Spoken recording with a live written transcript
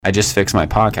I just fixed my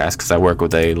podcast because I work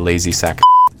with a lazy sack.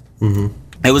 Mm-hmm.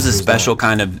 It was a special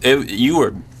kind of. You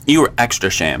were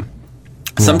extra sham.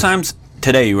 Yeah. Sometimes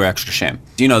today you were extra sham.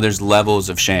 You know, there's levels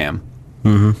of sham.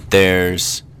 Mm-hmm.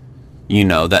 There's,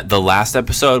 that the last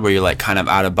episode where you're like kind of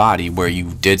out of body, where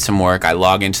you did some work. I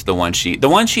log into the one sheet. The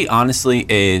one sheet honestly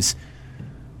is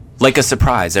like a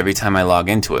surprise every time I log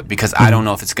into it because I don't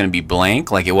know if it's going to be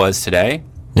blank like it was today.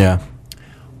 Yeah.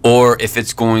 Or if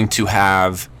it's going to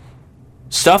have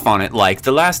stuff on it like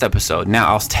the last episode. Now,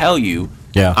 I'll tell you,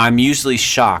 I'm usually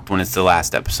shocked when it's the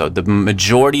last episode. The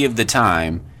majority of the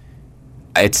time,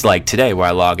 it's like today where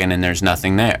I log in and there's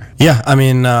nothing there. Yeah, I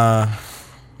mean,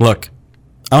 look,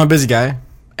 I'm a busy guy,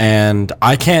 and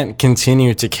I can't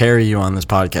continue to carry you on this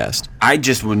podcast. I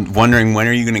just was wondering, when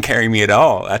are you going to carry me at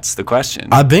all? That's the question.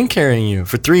 I've been carrying you.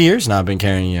 For 3 years now, I've been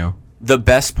carrying you. The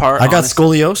best part... I got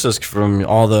scoliosis from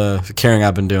all the carrying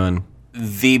I've been doing.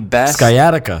 The best...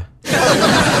 Sciatica.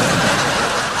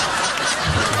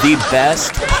 The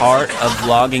best part of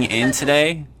logging in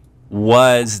today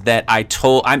was that I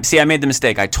made the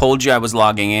mistake. I told you I was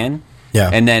logging in. Yeah.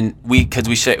 And then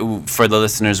for the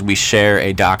listeners, we share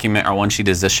a document. Our one sheet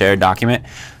is a shared document.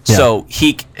 Yeah. So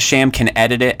Sham can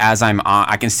edit it as I'm on.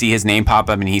 I can see his name pop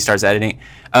up and he starts editing.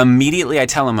 Immediately I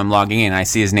tell him I'm logging in. I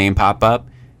see his name pop up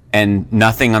and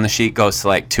nothing on the sheet goes to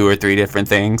like 2 or 3 different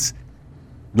things.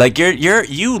 Like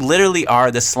you literally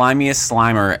are the slimiest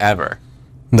Slimer ever.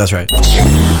 That's right.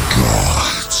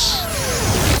 Gods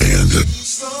and the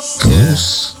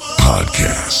Goose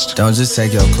Podcast. Don't just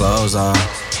take your clothes off.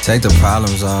 Take the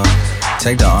problems off.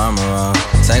 Take the armor off.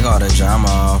 Take all the drama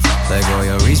off. Let go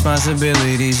your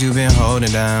responsibilities you've been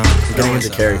holding down. Getting into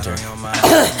character.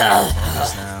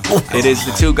 It is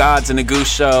the Two Gods and a Goose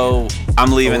show.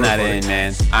 I'm leaving that in,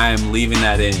 man. I am leaving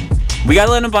that in. We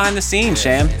gotta let him behind the scenes,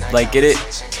 Sham. Like, get it.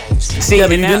 See, yeah,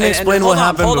 but you didn't explain what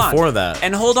happened before that.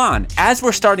 And hold on. As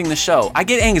we're starting the show, I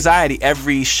get anxiety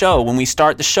every show when we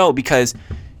start the show because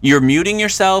you're muting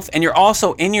yourself and you're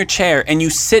also in your chair and you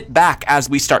sit back as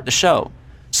we start the show.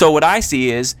 So what I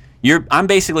see is I'm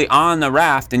basically on the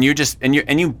raft and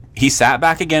he sat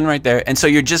back again right there. And so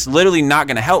you're just literally not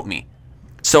gonna help me.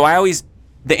 So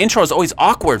the intro is always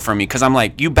awkward for me because I'm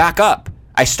like, you back up.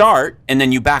 I start and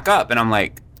then you back up and I'm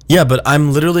like, yeah, but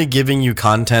I'm literally giving you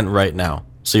content right now.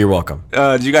 So you're welcome.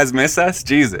 Did you guys miss us?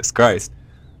 Jesus Christ.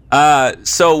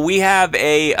 So we have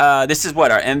this is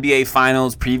what, our NBA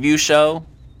Finals preview show.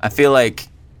 I feel like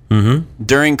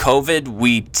during COVID,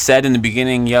 we said in the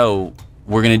beginning,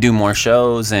 we're going to do more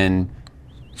shows. And,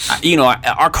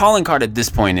 our calling card at this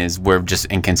point is we're just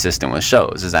inconsistent with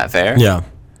shows. Is that fair? Yeah.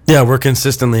 Yeah, we're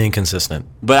consistently inconsistent.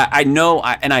 But I know,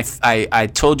 I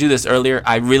told you this earlier,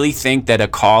 I really think that a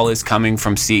call is coming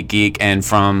from SeatGeek and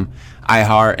from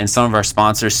iHeart and some of our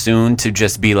sponsors soon to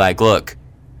just be like, look,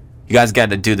 you guys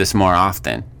got to do this more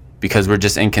often because we're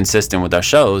just inconsistent with our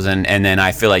shows. And then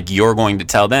I feel like you're going to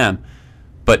tell them,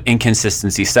 but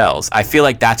inconsistency sells. I feel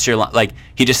like that's like,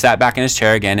 he just sat back in his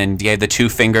chair again and gave the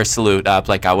 2-finger salute up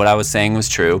like what I was saying was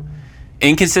true.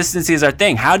 Inconsistency is our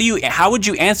thing. How would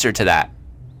you answer to that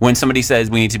when somebody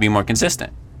says we need to be more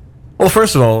consistent? Well,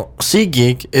 first of all,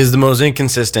 SeatGeek is the most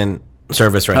inconsistent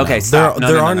service right now. Okay, stop.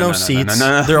 There are no seats.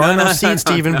 There are no seats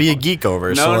to even be a geek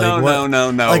over. No.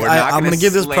 Like, I'm going to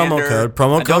give this promo code.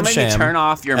 Promo code SHAM. Turn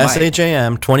off your mic.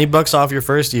 SHAM. $20 off your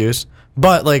first use.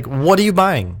 But like, what are you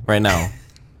buying right now?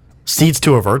 Seats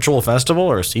to a virtual festival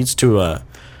or seats to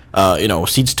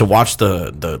seats to watch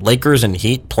the Lakers and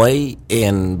Heat play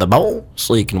in the bowl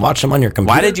so you can watch them on your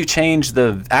computer? Why did you change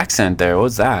the accent there? What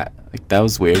was that? Like, that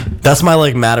was weird. That's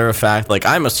my matter of fact. Like,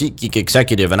 I'm a SeatGeek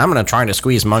executive, and I'm gonna try to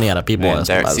squeeze money out of people. Man,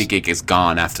 SeatGeek is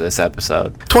gone after this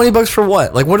episode. $20 for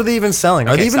what? Like, what are they even selling?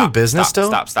 Are they even in business still?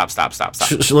 Stop.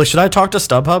 Should I talk to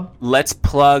StubHub? Let's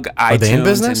plug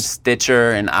iTunes and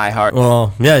Stitcher and iHeart.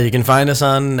 Well, yeah, you can find us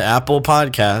on Apple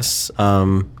Podcasts.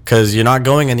 Because you're not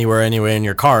going anywhere anyway in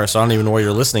your car, so I don't even know where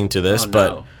you're listening to this.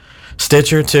 But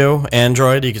Stitcher too,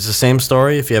 Android. It's the same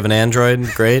story. If you have an Android,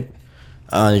 great.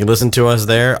 You can listen to us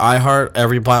there. iHeart,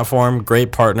 every platform,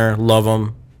 great partner, love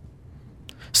them.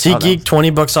 SeatGeek,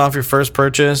 $20 off your first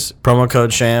purchase. Promo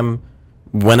code SHAM,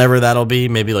 whenever that'll be,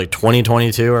 maybe like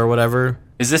 2022 or whatever.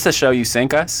 Is this a show you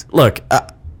sync us? Look,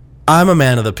 I'm a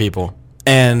man of the people,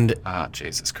 and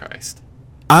Jesus Christ,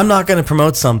 I'm not going to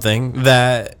promote something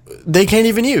that they can't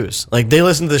even use. Like, they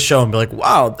listen to the show and be like,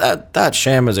 wow, that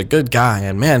Sham is a good guy.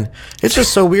 And man, it's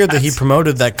just so weird that he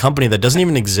promoted that company that doesn't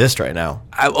even exist right now.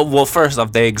 Well, first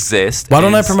off, they exist. Why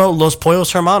don't I promote Los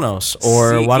Pollos Hermanos?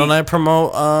 Or why don't I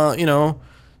promote,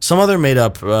 some other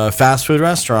made-up fast food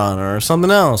restaurant or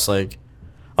something else? Like,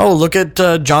 oh, look at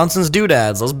Johnson's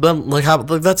Doodads.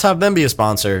 Let's have them be a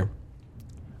sponsor.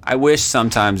 I wish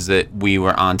sometimes that we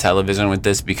were on television with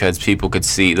this because people could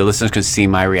see, the listeners could see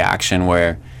my reaction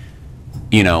where,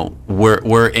 you know,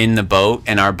 we're in the boat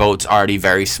and our boat's already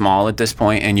very small at this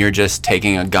point and you're just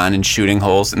taking a gun and shooting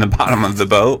holes in the bottom of the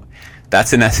boat.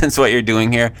 That's in essence what you're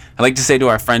doing here. I'd like to say to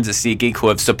our friends at SeatGeek who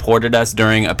have supported us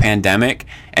during a pandemic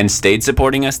and stayed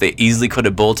supporting us, they easily could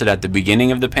have bolted at the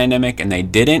beginning of the pandemic and they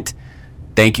didn't.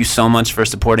 Thank you so much for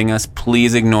supporting us.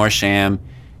 Please ignore Sham.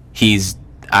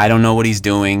 I don't know what he's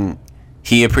doing.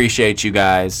 He appreciates you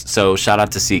guys. So shout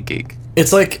out to SeatGeek.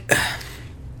 It's like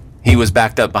he was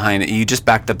backed up behind it. You just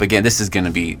backed up again. I'm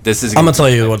gonna tell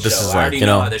you what this is like. You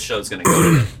know how this show's gonna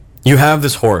go. You have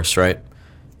this horse, right?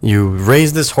 You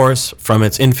raise this horse from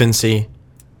its infancy.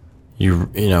 You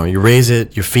raise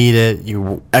it, you feed it,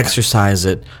 you exercise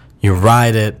it, you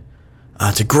ride it.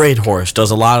 It's a great horse.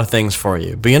 Does a lot of things for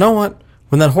you. But you know what?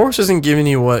 When that horse isn't giving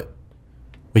you what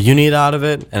you need out of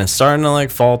it, and it's starting to like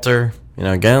falter,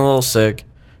 getting a little sick,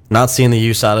 not seeing the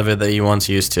use out of it that you once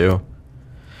used to,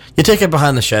 you take it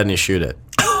behind the shed and you shoot it.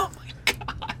 Oh my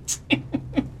God.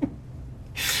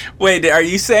 Wait, are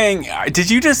you saying, did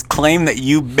you just claim that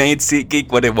you made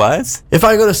SeatGeek what it was? If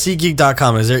I go to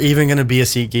SeatGeek.com, is there even going to be a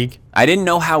SeatGeek? I didn't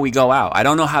know how we go out. I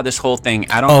don't know how this whole thing,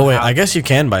 I guess you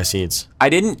can buy seats.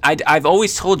 I've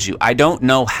always told you, I don't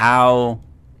know how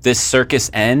this circus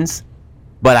ends,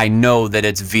 but I know that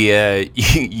it's via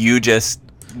you just.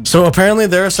 So apparently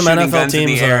there are some NFL guns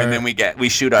teams in the air and then we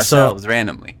shoot ourselves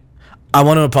randomly. I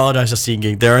want to apologize to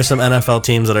SeatGeek. There are some NFL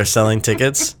teams that are selling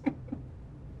tickets.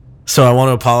 So I want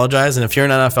to apologize, and if you're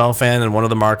an NFL fan in one of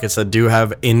the markets that do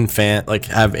have in-person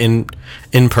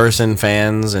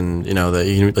fans, and you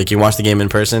watch the game in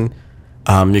person,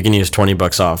 you can use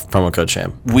 $20 off promo code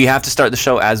Sham. We have to start the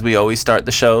show as we always start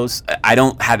the shows. I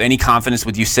don't have any confidence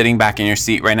with you sitting back in your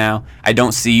seat right now. I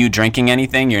don't see you drinking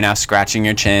anything. You're now scratching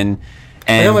your chin.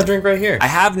 And I got my drink right here. I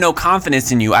have no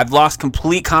confidence in you. I've lost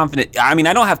complete confidence. I mean,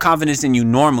 I don't have confidence in you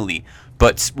normally.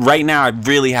 But right now, I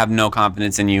really have no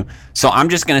confidence in you. So I'm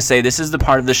just going to say this is the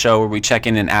part of the show where we check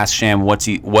in and ask Sham what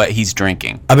he's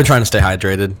drinking. I've been trying to stay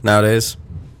hydrated nowadays.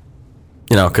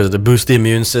 Because to boost the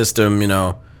immune system,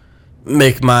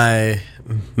 make my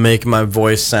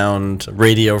voice sound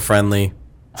radio friendly.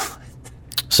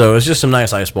 So it's just some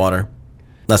nice ice water.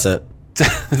 That's it.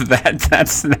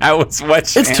 that was what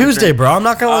Sham It's Tuesday, drank. bro. I'm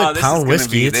not going to pound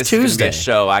whiskey. It's Tuesday. This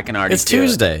show, I can already It's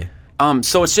Tuesday.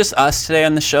 So it's just us today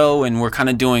on the show, and we're kind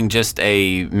of doing just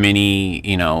a mini,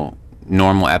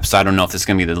 normal episode. I don't know if this is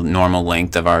going to be the normal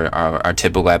length of our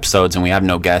typical episodes, and we have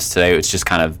no guests today. It's just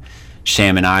kind of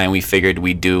Sham and I, and we figured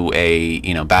we'd do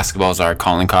basketball is our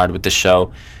calling card with the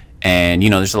show. And,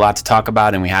 there's a lot to talk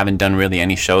about, and we haven't done really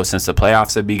any shows since the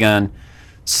playoffs have begun.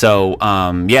 So,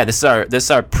 this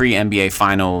is our pre-NBA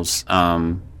Finals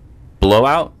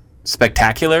blowout.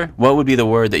 Spectacular. What would be the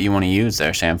word that you want to use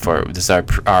there, Sham? For this is our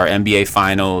NBA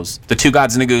Finals, the Two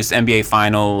Gods and the Goose NBA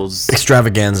Finals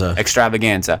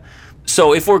extravaganza.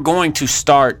 So if we're going to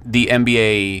start the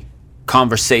NBA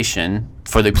conversation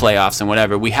for the playoffs and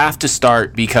whatever, we have to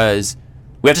start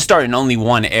in only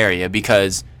one area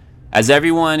because, as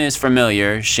everyone is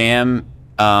familiar, Sham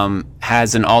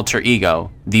has an alter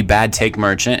ego, the Bad Take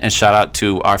Merchant, and shout out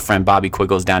to our friend Bobby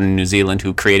Quiggles down in New Zealand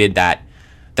who created that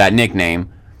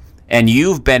nickname. And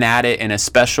you've been at it in a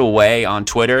special way on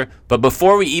Twitter. But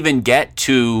before we even get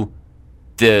to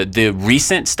the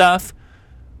recent stuff,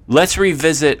 let's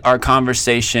revisit our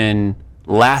conversation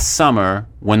last summer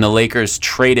when the Lakers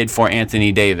traded for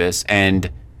Anthony Davis.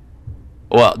 And,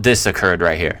 this occurred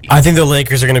right here. I think the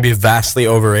Lakers are going to be vastly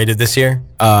overrated this year.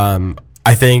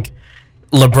 I think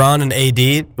LeBron and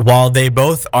AD, while they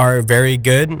both are very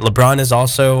good, LeBron is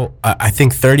also, I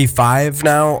think, 35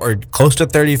 now or close to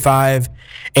 35.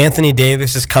 Anthony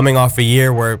Davis is coming off a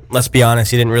year where, let's be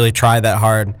honest, he didn't really try that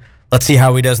hard. Let's see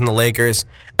how he does in the Lakers.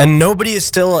 And nobody has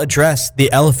still addressed the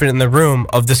elephant in the room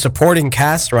of the supporting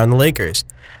cast around the Lakers.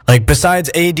 Like, besides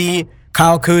AD,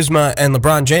 Kyle Kuzma, and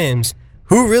LeBron James,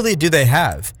 who really do they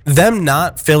have? Them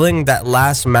not filling that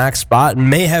last max spot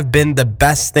may have been the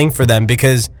best thing for them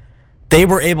because they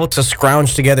were able to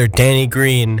scrounge together Danny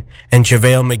Green and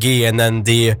JaVale McGee and then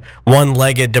the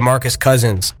one-legged DeMarcus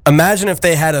Cousins. Imagine if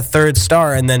they had a third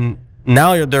star and then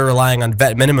now they're relying on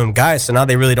vet minimum guys, so now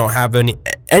they really don't have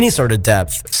any sort of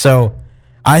depth. So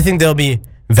I think they'll be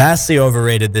vastly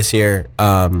overrated this year,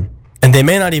 and they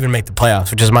may not even make the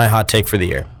playoffs, which is my hot take for the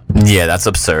year. Yeah, that's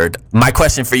absurd. My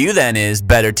question for you then is,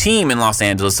 better team in Los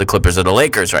Angeles, the Clippers or the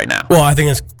Lakers right now? Well, I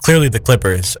think it's clearly the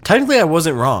Clippers. Technically, I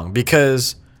wasn't wrong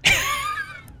because...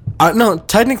 No,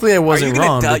 technically I wasn't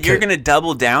wrong. You're going to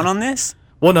double down on this?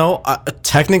 Well, no,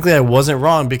 technically I wasn't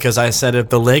wrong because I said if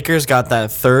the Lakers got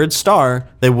that third star,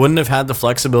 they wouldn't have had the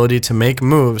flexibility to make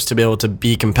moves to be able to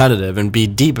be competitive and be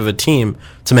deep of a team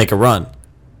to make a run.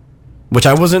 Which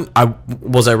I wasn't.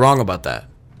 Was I wrong about that?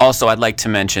 Also, I'd like to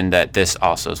mention that this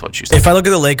also is what you said. If I look at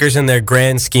the Lakers in their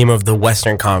grand scheme of the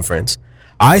Western Conference,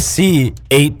 I see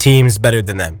 8 teams better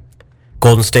than them.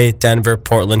 Golden State, Denver,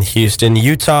 Portland, Houston,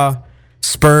 Utah,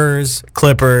 Spurs,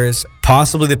 Clippers,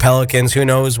 possibly the Pelicans. Who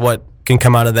knows what can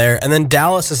come out of there. And then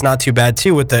Dallas is not too bad,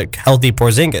 too, with the healthy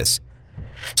Porzingis.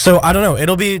 So, I don't know.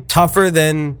 It'll be tougher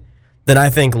than I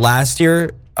think last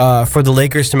year for the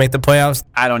Lakers to make the playoffs.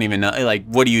 I don't even know. Like,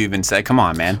 what do you even say? Come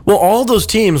on, man. Well, all those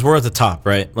teams were at the top,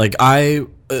 right? Like, I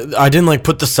didn't, like,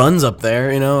 put the Suns up there,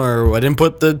 or I didn't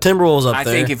put the Timberwolves up there. I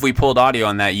think if we pulled audio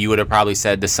on that, you would have probably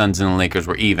said the Suns and the Lakers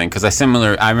were even. Because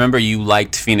I remember you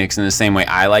liked Phoenix in the same way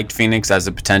I liked Phoenix as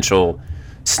a potential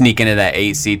sneak into that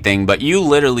 8 seed thing, but you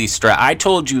literally I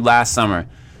told you last summer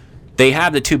they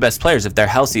have the 2 best players. If they're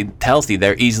healthy,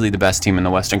 they're easily the best team in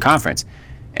the Western Conference.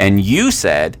 And you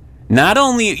said not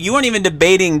only you weren't even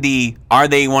debating are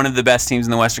they one of the best teams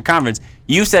in the Western Conference.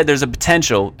 You said there's a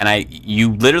potential, and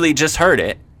you literally just heard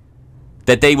it,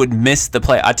 that they would miss the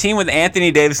play. A team with Anthony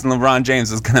Davis and LeBron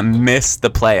James was gonna miss the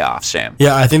playoffs, Sham.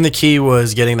 Yeah, I think the key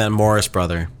was getting that Morris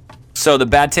brother. So the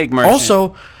bad take merchant.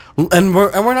 Also, and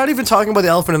we're not even talking about the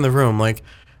elephant in the room. Like,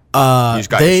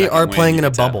 they are playing in a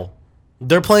bubble.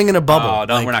 They're playing in a bubble. Oh,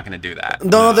 no, like, we're not going to do that.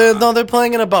 No, they're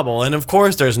playing in a bubble, and of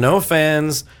course, there's no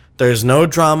fans, there's no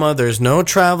drama, there's no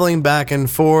traveling back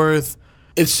and forth.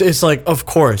 It's like, of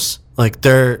course, like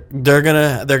they're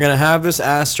gonna have this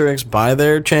asterisk by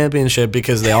their championship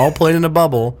because they all played in a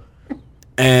bubble,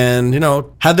 and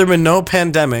had there been no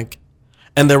pandemic,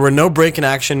 and there were no break in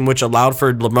action which allowed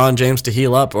for LeBron James to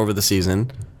heal up over the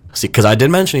season. See, because I did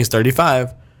mention he's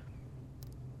 35.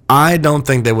 I don't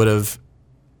think they would have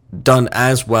done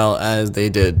as well as they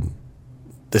did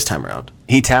this time around.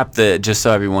 He tapped just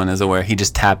so everyone is aware, he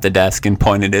just tapped the desk and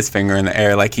pointed his finger in the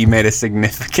air like he made a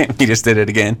significant, he just did it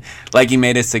again, like he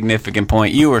made a significant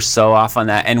point. You were so off on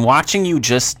that. And watching you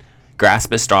just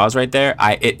grasp at straws right there,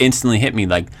 it instantly hit me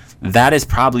like, that is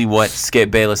probably what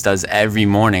Skip Bayless does every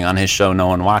morning on his show No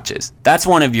One Watches. That's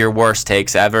one of your worst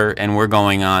takes ever, and we're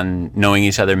going on knowing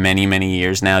each other many, many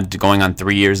years now, going on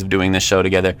 3 years of doing this show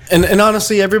together. And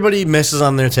honestly, everybody misses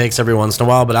on their takes every once in a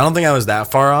while, but I don't think I was that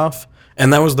far off.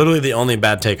 And that was literally the only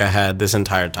bad take I had this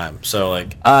entire time. So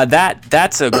like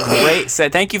that's a great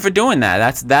set. Thank you for doing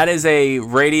that. That is a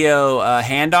radio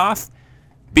handoff,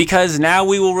 because now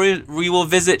we will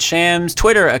visit Sham's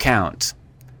Twitter account.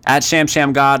 At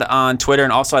ShamShamGod on Twitter.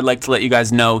 And also I'd like to let you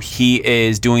guys know he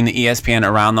is doing the ESPN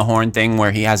Around the Horn thing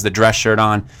where he has the dress shirt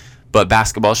on but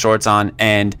basketball shorts on.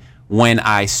 And when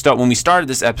we started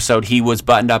this episode, he was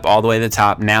buttoned up all the way to the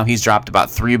top. Now he's dropped about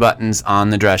 3 buttons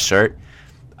on the dress shirt.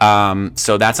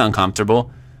 So that's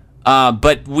uncomfortable.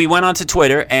 But we went onto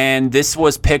Twitter, and this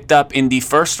was picked up in the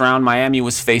first round. Miami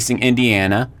was facing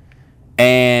Indiana.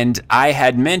 And I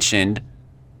had mentioned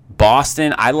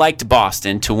Boston. I liked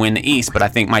Boston to win the East, but I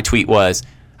think my tweet was,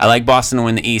 I like Boston to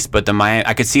win the East, but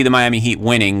I could see the Miami Heat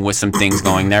winning with some things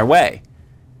going their way.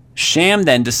 Sham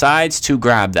then decides to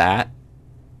grab that,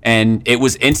 and it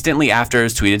was instantly after it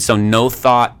was tweeted, so no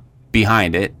thought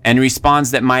behind it, and responds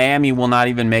that Miami will not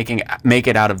even make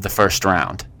it out of the first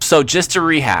round. So just to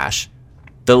rehash,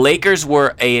 the Lakers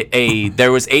were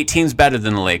there was 8 teams better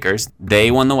than the Lakers.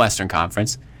 They won the Western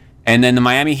Conference. And then the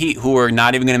Miami Heat, who were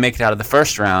not even going to make it out of the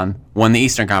first round, won the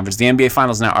Eastern Conference. The NBA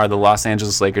Finals now are the Los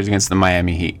Angeles Lakers against the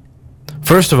Miami Heat.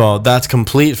 First of all, that's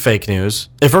complete fake news.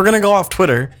 If we're going to go off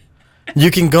Twitter,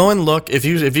 you can go and look. If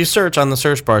you search on the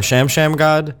search bar,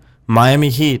 ShamShamGod, Miami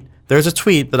Heat, there's a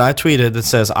tweet that I tweeted that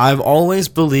says, I've always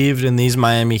believed in these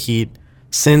Miami Heat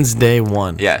since day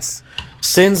one. Yes.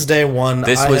 Since day one.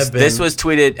 This was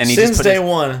tweeted, and he since just put day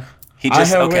one.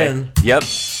 been. Yep.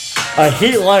 A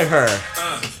Heat like her.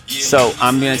 So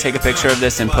I'm going to take a picture of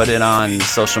this and put it on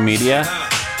social media.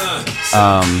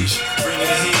 Hold on.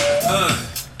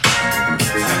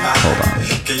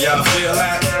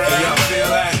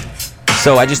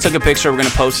 So I just took a picture. We're going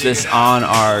to post this on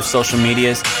our social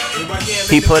medias.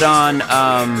 He put on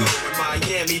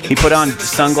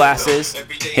sunglasses.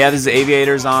 He has his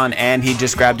aviators on, and he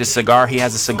just grabbed a cigar. He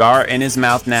has a cigar in his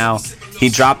mouth now. He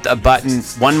dropped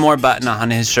one more button on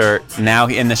his shirt. Now,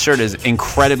 and the shirt is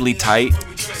incredibly tight.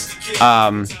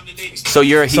 So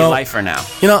you're a Heat lifer now.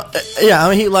 Yeah,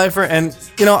 I'm a Heat lifer, and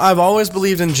I've always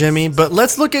believed in Jimmy. But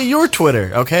let's look at your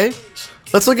Twitter, okay?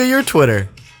 Let's look at your Twitter.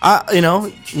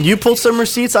 You pulled some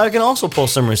receipts. I can also pull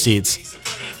some receipts.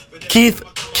 Keith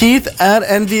at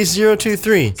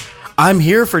NV023. I'm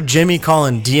here for Jimmy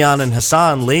calling Dion and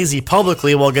Hassan lazy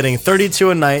publicly while getting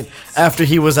 32 a night after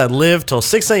he was at Live till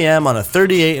 6 a.m. on a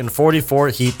 38 and 44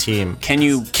 Heat team. Can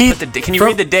you Keith,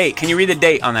 read the date? Can you read the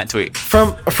date on that tweet?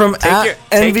 From at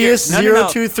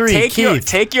Envious023, Keith.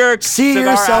 Take your see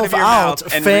cigar yourself out of your out,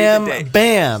 mouth and read the date.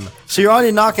 fam, bam. So you're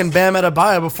already knocking Bam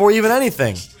Adebayo before even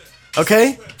anything.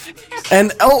 Okay?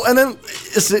 And then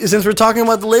since we're talking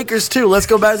about the Lakers too, let's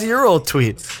go back to your old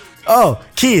tweet. Oh,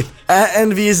 Keith, at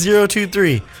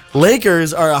Envious023.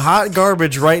 Lakers are a hot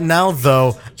garbage right now,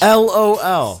 though.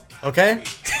 LOL. Okay?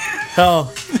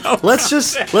 Hell,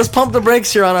 let's pump the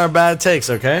brakes here on our bad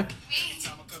takes, okay?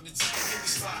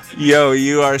 Yo,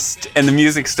 you are, and the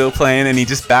music's still playing, and he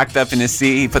just backed up in his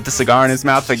seat. He put the cigar in his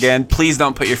mouth again. Please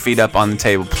don't put your feet up on the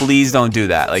table. Please don't do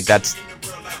that. Like,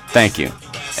 thank you.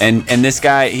 And this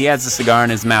guy, he has a cigar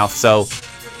in his mouth. So,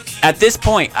 at this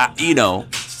point,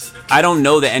 I don't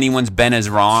know that anyone's been as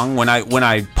wrong. When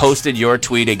I posted your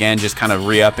tweet again, just kind of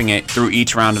re-upping it through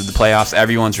each round of the playoffs,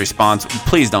 everyone's response,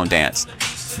 please don't dance.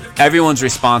 Everyone's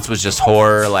response was just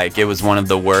horror. Like, it was one of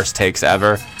the worst takes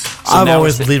ever. So I've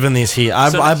always believed in these Heat.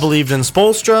 I believed in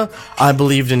Spoelstra. I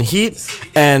believed in Heat.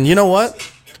 And you know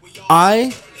what?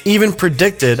 I even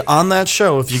predicted on that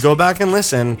show, if you go back and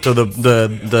listen to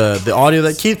the audio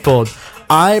that Keith pulled,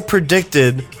 I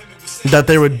predicted that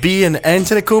there would be an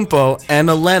Antetokounmpo and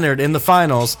a Leonard in the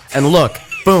finals. And look,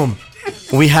 boom,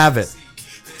 we have it.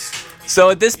 So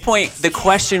at this point, the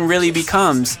question really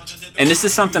becomes, and this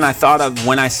is something I thought of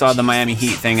when I saw the Miami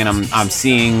Heat thing, and I'm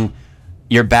seeing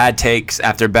your bad takes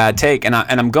after bad take, and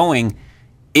I'm going,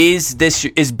 is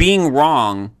being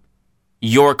wrong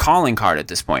your calling card at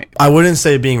this point? I wouldn't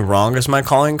say being wrong is my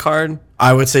calling card.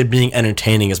 I would say being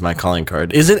entertaining is my calling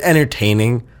card. Is it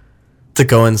entertaining to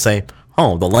go and say,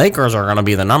 oh, the Lakers are going to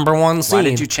be the number one seed? Why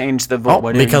did you change the vote?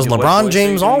 Because LeBron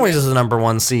James always is the number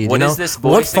one seed. What is this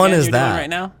voice? What fun is you're that doing right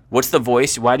now? What's the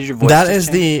voice? Why did your voice? That is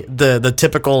the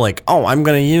typical, like, oh, I'm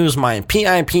going to use my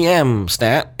PIPM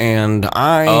stat, and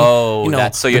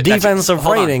the defensive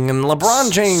rating, and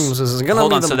LeBron James is going to be the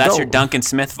Hold on, so that's GOAT. your Duncan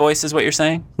Smith voice, is what you're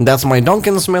saying? That's my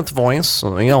Duncan Smith voice.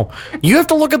 You have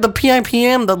to look at the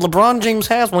PIPM that LeBron James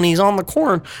has when he's on the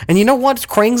court. And you know what's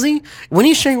crazy? When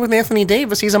he's sharing with Anthony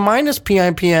Davis, he's a minus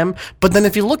PIPM. But then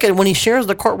if you look at when he shares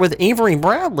the court with Avery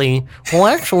Bradley, well,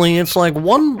 actually, it's like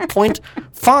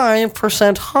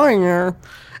 1.5% higher.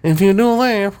 If you do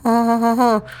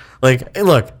that. Like,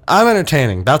 look, I'm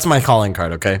entertaining. That's my calling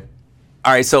card, okay?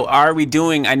 All right, so are we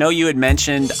doing, I know you had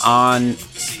mentioned on,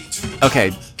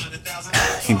 okay,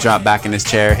 he dropped back in his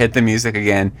chair, hit the music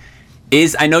again.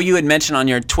 I know you had mentioned on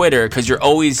your Twitter, because you're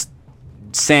always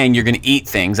saying you're going to eat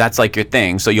things. That's like your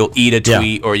thing. So you'll eat a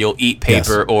tweet or you'll eat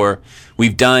paper or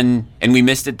we've done, and we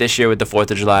missed it this year with the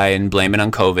 4th of July and blame it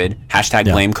on COVID. #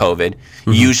 blame COVID.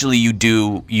 Mm-hmm. Usually you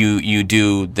do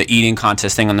the eating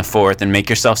contest thing on the 4th and make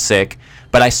yourself sick.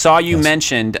 But I saw you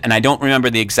mentioned, and I don't remember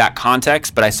the exact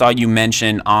context, but I saw you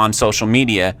mention on social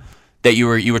media that you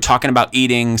were talking about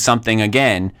eating something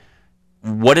again.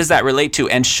 What does that relate to?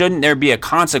 And shouldn't there be a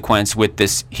consequence with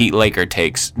these Heat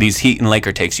and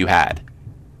Laker takes you had?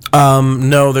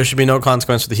 No, there should be no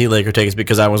consequence for the Heat Laker takes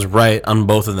because I was right on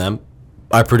both of them.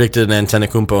 I predicted an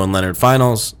Antetokounmpo and Leonard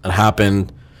finals. It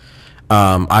happened.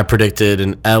 I predicted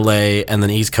an LA and then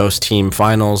East Coast team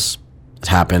finals. It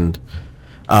happened.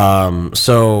 What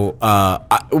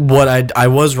I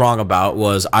was wrong about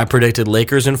was I predicted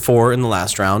Lakers in 4 in the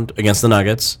last round against the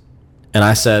Nuggets. And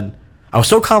I said, I was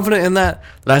so confident in that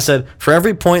I said, for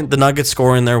every point the Nuggets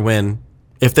score in their win,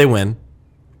 if they win,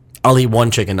 I'll eat 1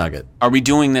 chicken nugget. Are we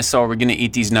doing this so are we going to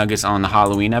eat these nuggets on the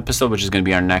Halloween episode, which is going to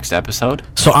be our next episode?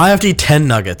 So I have to eat 10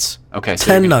 nuggets. Okay. So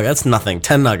 10 nuggets. That's nothing.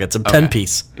 10 nuggets. 10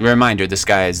 piece. Reminder, this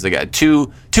guy is the guy.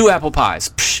 Two apple pies.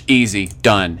 Psh, easy.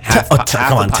 Done.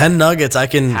 Come on. 10 nuggets. I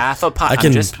can. Half a pie.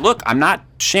 Look, I'm not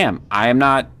sham. I am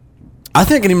not. I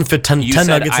think I can even fit 10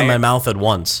 nuggets in my mouth at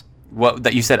once.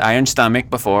 That you said iron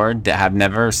stomach before. Have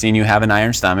never seen you have an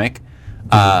iron stomach.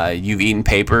 You've eaten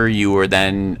paper. You were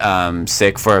then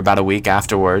sick for about a week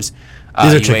afterwards.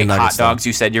 These are you chicken ate nuggets, hot dogs. Though.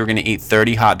 You said you were going to eat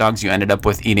 30 hot dogs. You ended up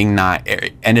eating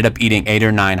 8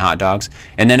 or 9 hot dogs.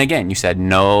 And then again, you said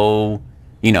no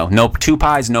 2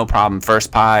 pies, no problem.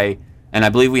 First pie, and I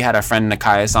believe we had our friend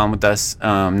Nikias on with us,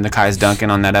 Nikias Duncan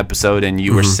on that episode, and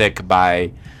you were sick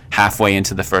by halfway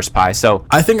into the first pie. So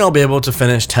I think I'll be able to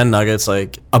finish 10 nuggets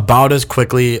like about as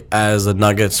quickly as the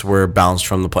Nuggets were bounced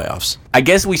from the playoffs. I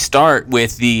guess we start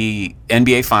with the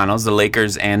NBA Finals, the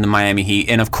Lakers and the Miami Heat.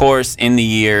 And of course, in the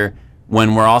year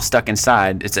when we're all stuck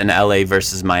inside, it's an LA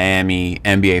versus Miami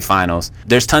NBA Finals.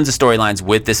 There's tons of storylines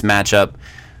with this matchup.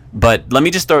 But let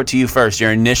me just throw it to you first.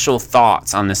 Your initial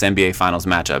thoughts on this NBA Finals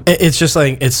matchup. It's just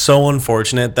like, it's so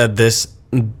unfortunate that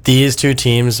these two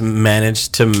teams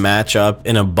managed to match up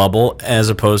in a bubble as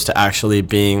opposed to actually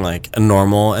being like a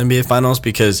normal NBA Finals,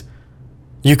 because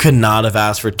you could not have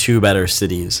asked for two better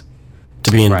cities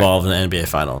to be involved in the NBA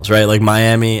Finals, right? Like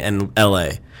Miami and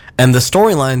LA. And the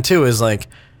storyline too is like,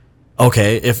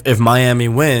 okay, if Miami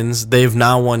wins, they've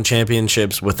now won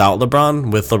championships without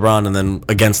LeBron, with LeBron, and then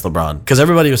against LeBron. Because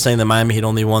everybody was saying that Miami had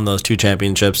only won those two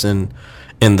championships in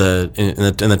the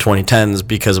 2010s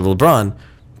because of LeBron.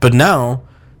 But now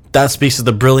that speaks to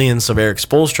the brilliance of Eric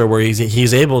Spoelstra, where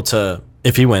he's able to,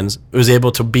 if he wins, was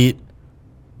able to beat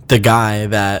the guy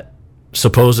that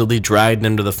supposedly dragged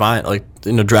him to the final,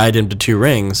 dragged him to 2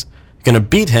 rings, going to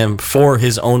beat him for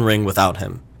his own ring without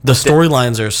him. The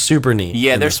storylines are super neat.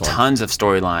 Yeah, there's tons of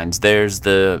storylines. There's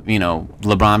the,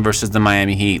 LeBron versus the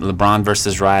Miami Heat, LeBron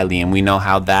versus Riley, and we know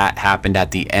how that happened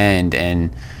at the end.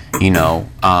 And,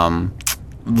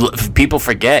 people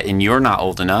forget, and you're not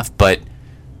old enough, but,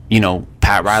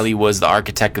 Pat Riley was the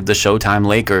architect of the Showtime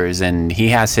Lakers, and he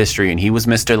has history, and he was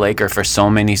Mr. Laker for so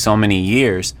many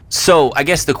years. So I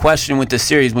guess the question with the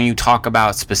series, when you talk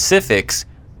about specifics,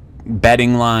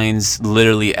 betting lines,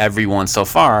 literally everyone so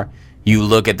far, you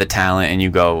look at the talent and you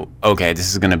go, okay,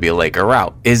 this is going to be a Laker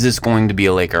route. Is this going to be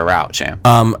a Laker route, Cham?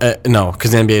 No,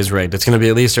 because the NBA is rigged. It's going to be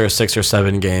at least a 6 or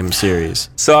 7 game series.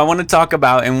 So I want to talk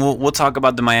about, and we'll talk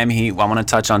about the Miami Heat. I want to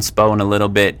touch on Spo in a little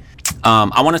bit.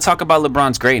 I want to talk about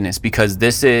LeBron's greatness, because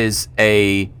this is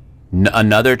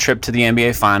another trip to the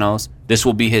NBA Finals. This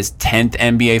will be his 10th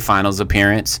NBA Finals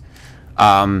appearance.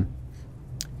 At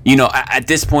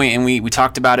this point, and we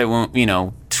talked about it when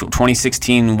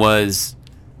 2016 was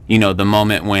the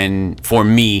moment when, for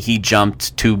me, he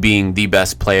jumped to being the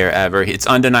best player ever. It's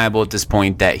undeniable at this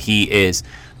point that he is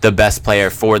the best player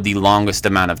for the longest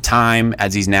amount of time,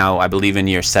 as he's now, I believe, in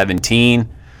year 17.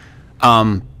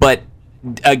 But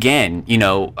again,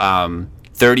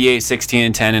 38, 16,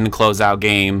 and 10 in the closeout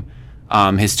game.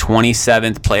 His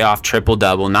 27th playoff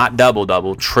triple-double, not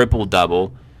double-double,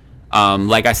 triple-double.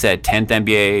 Like I said, 10th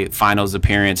NBA Finals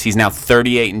appearance. He's now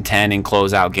 38 and 10 in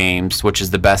closeout games, which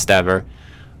is the best ever.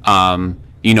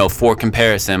 For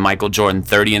comparison, Michael Jordan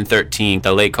 30 and 13,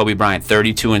 the late Kobe Bryant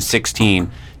 32 and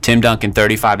 16, Tim Duncan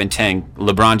 35 and 10,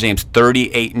 LeBron James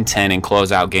 38 and 10 in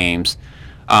closeout games.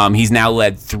 He's now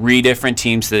led 3 different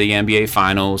teams to the NBA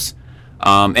Finals,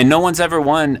 and no one's ever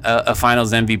won a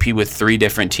Finals MVP with 3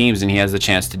 different teams, and he has the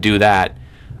chance to do that.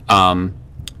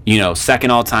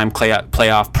 Second all-time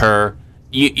playoff per.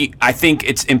 I think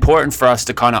it's important for us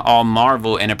to kind of all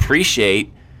marvel and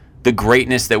appreciate the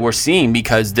greatness that we're seeing,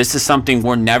 because this is something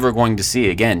we're never going to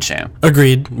see again, Cham.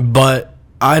 Agreed, but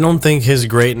I don't think his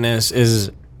greatness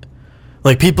is,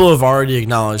 like, people have already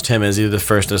acknowledged him as either the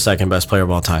first or second best player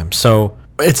of all time. So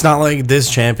it's not like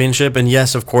this championship, and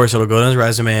yes, of course, it'll go on his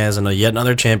resume as yet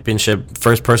another championship,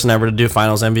 first person ever to do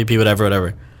Finals MVP,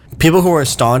 whatever. People who are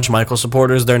staunch Michael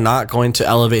supporters, they're not going to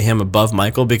elevate him above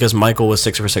Michael, because Michael was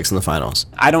 6 for 6 in the Finals.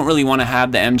 I don't really want to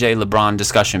have the MJ LeBron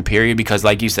discussion, period, because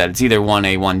like you said, it's either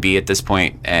 1A, 1B at this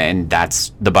point, and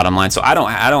that's the bottom line. So I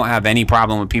don't have any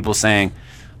problem with people saying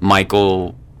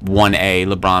Michael 1A,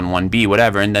 LeBron 1B,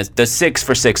 whatever. And the 6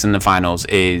 for 6 in the Finals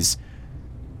is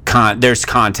there's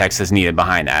context that's needed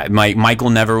behind that. Michael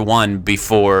never won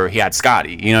before he had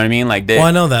Scottie. You know what I mean? Like,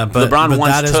 I know that, but LeBron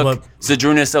once that took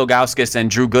Zydrunas Ilgauskas and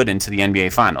Drew Gooden to the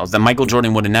NBA Finals. Then Michael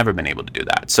Jordan would have never been able to do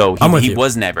that. So he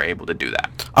was never able to do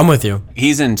that. I'm with you.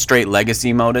 He's in straight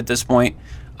legacy mode at this point.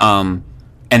 And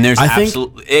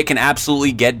it can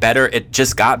absolutely get better. It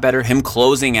just got better. Him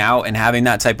closing out and having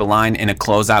that type of line in a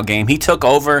closeout game. He took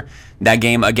over that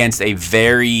game against a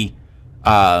very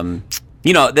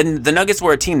the Nuggets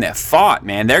were a team that fought,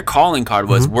 man. Their calling card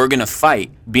was, we're going to fight,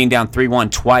 being down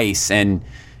 3-1 twice. And,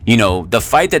 the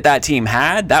fight that team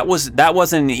had, that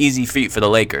wasn't an easy feat for the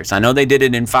Lakers. I know they did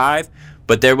it in 5,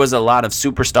 but there was a lot of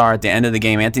superstar at the end of the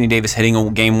game. Anthony Davis hitting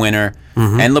a game winner.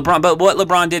 And LeBron, but what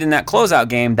LeBron did in that closeout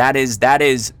game, that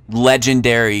is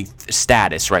legendary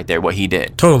status right there, what he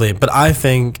did. Totally. But I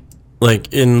think,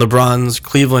 like, in LeBron's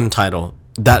Cleveland title,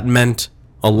 that meant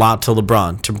a lot to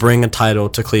LeBron to bring a title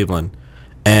to Cleveland.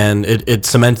 And it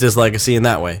cemented his legacy in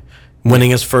that way. Winning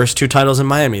his first 2 titles in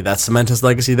Miami, that cemented his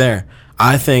legacy there.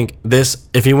 I think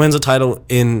if he wins a title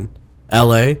in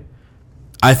LA,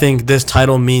 I think this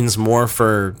title means more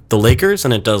for the Lakers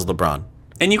than it does LeBron.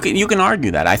 And you can argue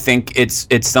that. I think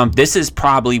this is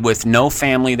probably with no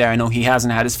family there. I know he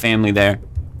hasn't had his family there.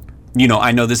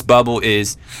 I know this bubble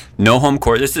is no home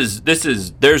court.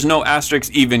 There's no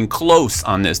asterisk even close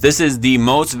on this. This is the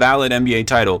most valid NBA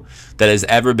title that has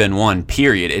ever been won,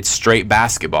 period. It's straight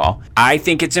basketball. I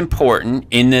think it's important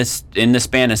in the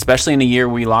span, especially in a year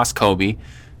we lost Kobe,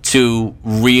 to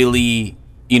really,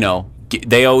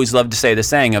 they always love to say the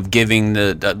saying of giving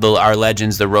our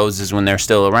legends the roses when they're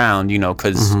still around,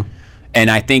 because and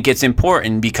I think it's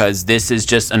important because this is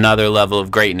just another level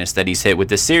of greatness that he's hit with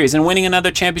this series and winning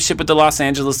another championship with the Los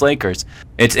Angeles Lakers.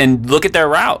 And look at their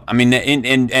route. I mean,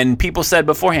 and people said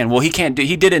beforehand, well, he did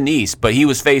it in the East, but it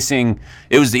was the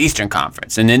Eastern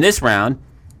Conference. And in this round,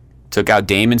 took out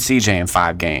Dame and CJ in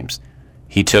 5 games.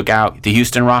 He took out the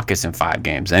Houston Rockets in 5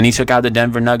 games, and he took out the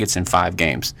Denver Nuggets in 5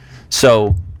 games.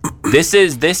 So this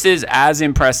is as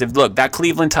impressive. Look, that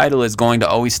Cleveland title is going to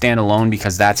always stand alone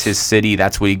because that's his city.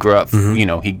 That's what he grew up.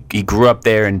 He grew up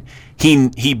there, and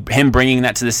him bringing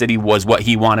that to the city was what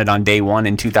he wanted on day one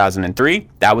in 2003.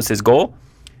 That was his goal.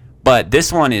 But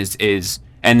this one is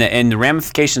and the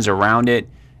ramifications around it.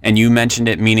 And you mentioned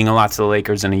it meaning a lot to the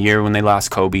Lakers in a year when they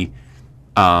lost Kobe.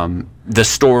 The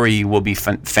story will be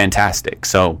fantastic.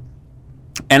 So.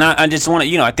 And I just want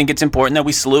to, I think it's important that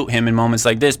we salute him in moments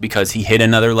like this because he hit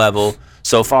another level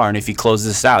so far. And if he closes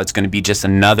this out, it's going to be just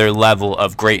another level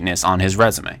of greatness on his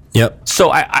resume. Yep. So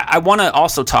I want to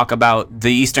also talk about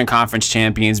the Eastern Conference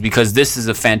champions because this is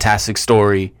a fantastic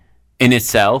story in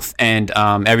itself. And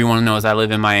everyone knows I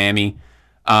live in Miami.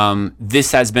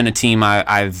 This has been a team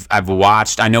I've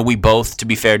watched. I know we both, to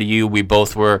be fair to you, we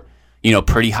both were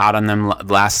pretty hot on them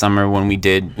last summer when we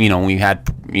did, we had,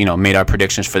 made our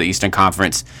predictions for the Eastern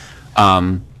Conference.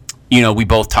 We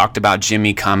both talked about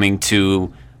Jimmy coming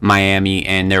to Miami,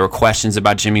 and there were questions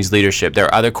about Jimmy's leadership. There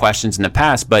are other questions in the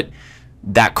past, but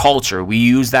that culture, we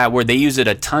use that word. They use it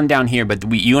a ton down here,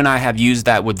 but you and I have used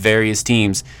that with various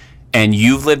teams. And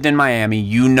you've lived in Miami.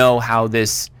 You know how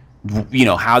this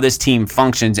team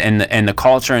functions and the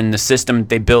culture and the system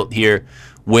they built here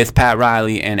with Pat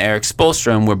Riley and Eric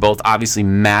Spoelstra, and we're both obviously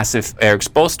massive Eric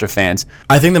Spoelstra fans.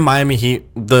 I think the Miami Heat,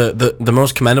 the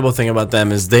most commendable thing about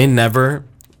them is they never,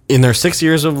 in their 6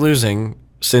 years of losing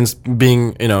since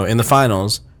being in the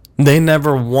finals, they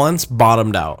never once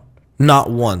bottomed out.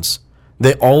 Not once.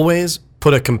 They always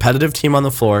put a competitive team on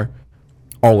the floor,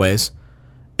 always.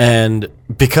 And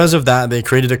because of that, they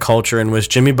created a culture in which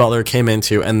Jimmy Butler came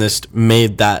into, and this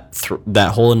made that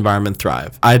whole environment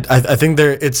thrive. I think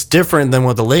it's different than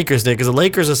what the Lakers did, because the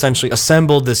Lakers essentially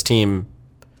assembled this team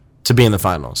to be in the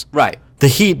finals. Right. The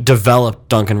Heat developed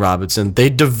Duncan Robinson. They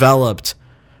developed,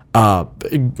 Goran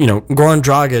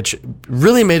Dragic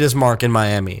really made his mark in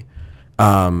Miami.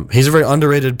 He's a very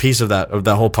underrated piece of that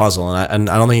whole puzzle, and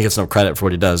I don't think he gets enough credit for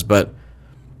what he does, but.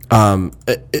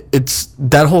 It's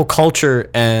that whole culture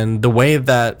and the way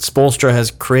that Spoelstra has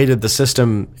created the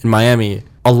system in Miami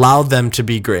allowed them to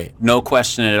be great. No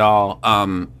question at all.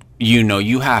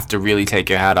 You have to really take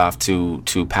your hat off to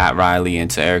Pat Riley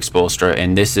and to Eric Spoelstra.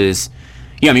 And this is,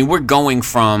 we're going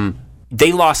from,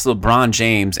 they lost LeBron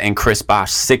James and Chris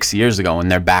Bosh 6 years ago, and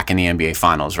they're back in the NBA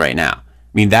Finals right now. I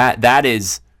mean, that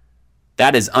is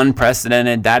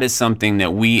unprecedented. That is something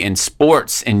that we in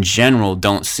sports in general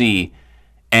don't see.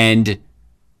 And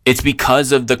it's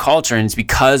because of the culture, and it's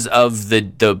because of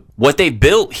the what they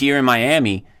built here in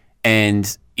Miami.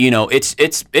 And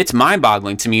it's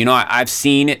mind-boggling to me. I've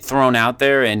seen it thrown out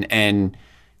there, and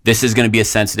this is going to be a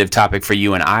sensitive topic for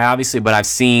you and I, obviously. But I've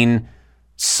seen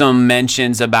some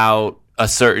mentions about a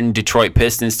certain Detroit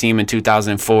Pistons team in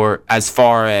 2004 as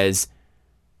far as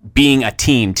being a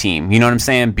team. You know what I'm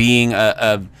saying? Being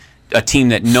a team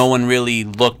that no one really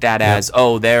looked at as,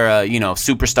 they're a,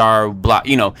 superstar, blah,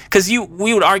 because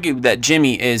we would argue that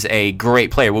Jimmy is a great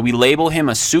player. Will we label him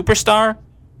a superstar?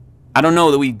 I don't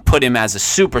know that we put him as a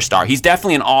superstar. He's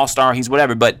definitely an all-star. He's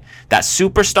whatever, but that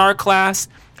superstar class,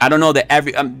 I don't know that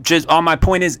my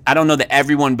point is, I don't know that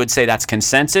everyone would say that's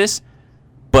consensus,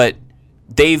 but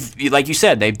like you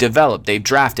said, they've developed, they've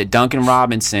drafted Duncan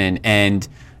Robinson and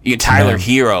Tyler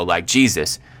Hero, like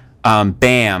Jesus,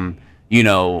 Bam,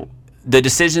 the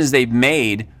decisions they've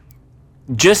made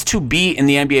just to be in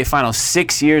the NBA Finals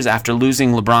 6 years after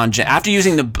losing LeBron James, after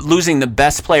losing the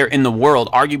best player in the world,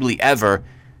 arguably ever,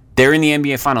 they're in the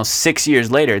NBA Finals 6 years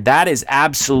later. That is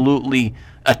absolutely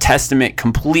a testament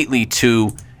completely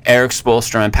to Eric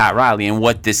Spoelstra and Pat Riley and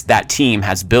what that team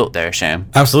has built there, Sham.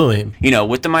 Absolutely.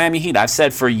 With the Miami Heat, I've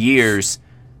said for years,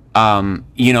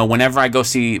 whenever I go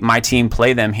see my team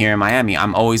play them here in Miami,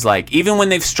 I'm always like, even when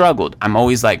they've struggled, I'm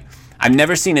always like, I've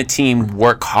never seen a team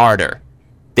work harder.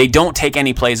 They don't take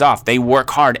any plays off. They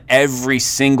work hard every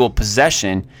single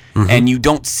possession, and you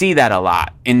don't see that a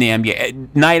lot in the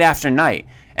NBA, night after night.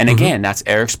 And again, that's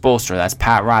Eric Spoelstra, that's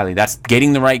Pat Riley, that's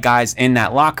getting the right guys in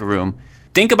that locker room.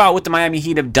 Think about what the Miami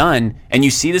Heat have done, and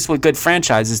you see this with good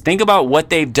franchises. Think about what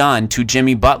they've done to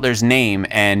Jimmy Butler's name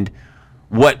and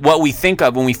what we think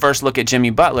of when we first look at Jimmy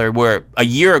Butler, where a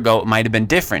year ago it might have been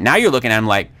different. Now you're looking at him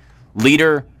like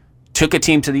leader, took a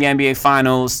team to the NBA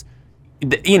Finals.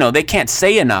 You know, they can't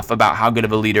say enough about how good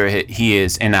of a leader he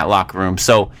is in that locker room.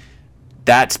 So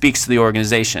that speaks to the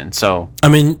organization. So I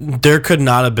mean, there could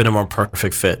not have been a more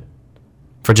perfect fit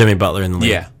for Jimmy Butler in the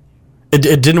league. yeah.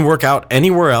 It didn't work out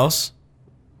anywhere else.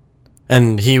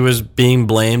 And he was being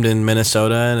blamed in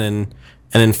Minnesota and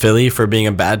in Philly for being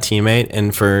a bad teammate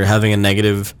and for having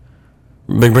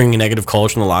bringing a negative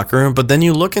culture in the locker room. But then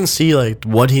you look and see like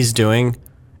what he's doing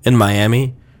in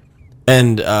Miami,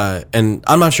 and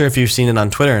I'm not sure if you've seen it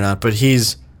on Twitter or not, but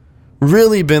he's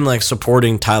really been like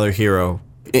supporting Tyler Hero.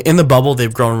 In the bubble,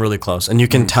 they've grown really close, and you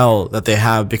can tell that they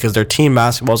have because their team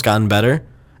basketball's gotten better,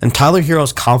 and Tyler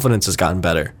Hero's confidence has gotten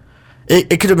better.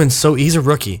 It could have been so easy, a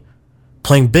rookie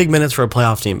playing big minutes for a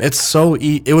playoff team.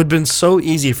 It would have been so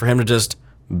easy for him to just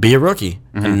be a rookie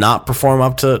and not perform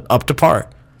up to par.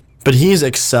 But he's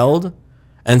excelled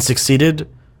and succeeded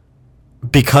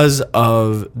because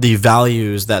of the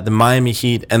values that the Miami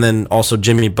Heat and then also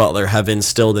Jimmy Butler have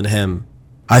instilled in him.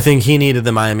 I think he needed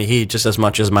the Miami Heat just as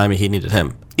much as Miami Heat needed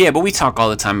him. Yeah, but we talk all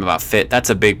the time about fit. That's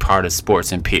a big part of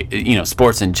sports and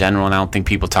sports in general, and I don't think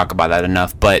people talk about that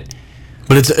enough. But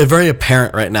it's very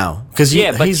apparent right now because you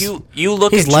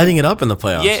look he's at lighting it up in the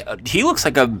playoffs. Yeah, he looks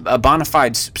like a bona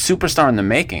fide superstar in the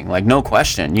making, like no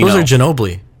question. Those are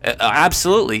Ginobili.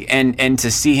 Absolutely, and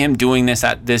to see him doing this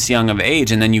at this young of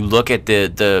age, and then you look at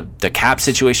the cap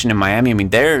situation in Miami. I mean,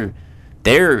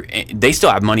 they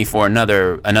still have money for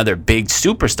another big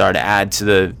superstar to add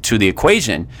to the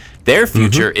equation. Their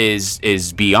future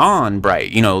is beyond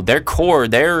bright. You know, their core,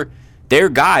 their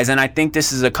guys, and I think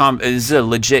this is a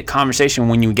legit conversation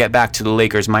when you get back to the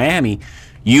Lakers Miami.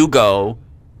 You go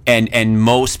and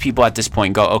most people at this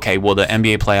point go, okay, well, the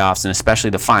NBA playoffs and especially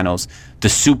the finals, the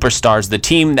superstars, the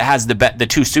team that has the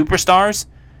two superstars,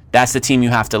 that's the team you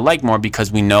have to like more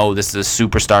because we know this is a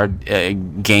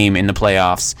superstar game in the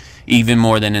playoffs, even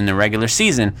more than in the regular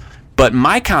season. But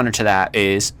my counter to that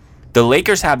is the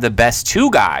Lakers have the best two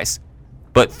guys,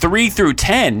 but 3 through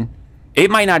 10,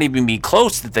 it might not even be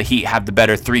close that the Heat have the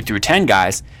better 3 through 10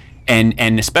 guys.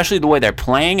 And especially the way they're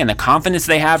playing and the confidence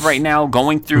they have right now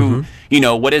going through,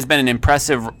 what has been an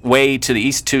impressive way to the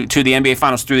East, to the NBA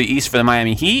Finals through the East for the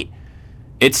Miami Heat.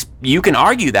 You can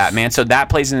argue that, man. So that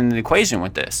plays into the equation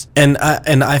with this. And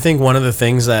I think one of the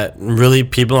things that really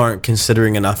people aren't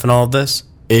considering enough in all of this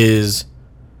is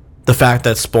the fact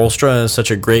that Spoelstra is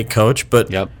such a great coach.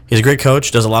 But he's a great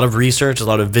coach, does a lot of research, a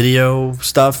lot of video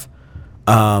stuff.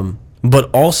 But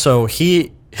also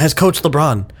he has coached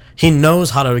LeBron. He knows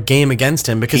how to game against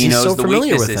him because he's so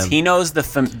familiar with him. He knows there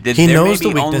knows may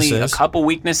be the weaknesses. Only a couple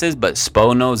weaknesses, but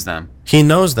Spo knows them. He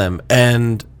knows them,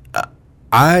 and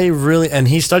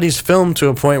he studies film to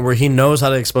a point where he knows how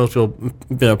to expose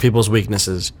people's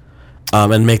weaknesses,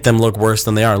 and make them look worse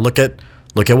than they are. Look at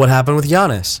what happened with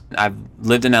Giannis. I've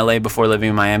lived in LA before living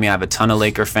in Miami. I have a ton of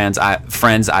Laker friends.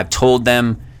 I've told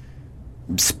them,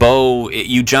 Spo,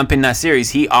 you jump in that series,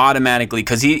 he automatically,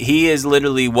 because he is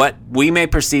literally what we may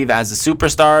perceive as a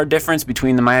superstar difference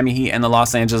between the Miami Heat and the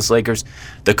Los Angeles Lakers.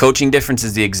 The coaching difference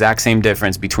is the exact same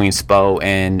difference between Spo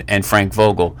and Frank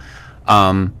Vogel.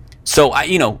 So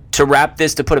to wrap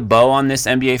this, to put a bow on this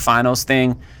NBA Finals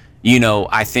thing,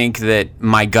 I think that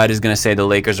my gut is going to say the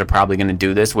Lakers are probably going to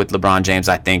do this with LeBron James.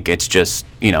 I think it's just,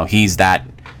 he's that,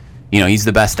 he's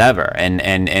the best ever,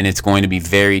 and it's going to be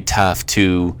very tough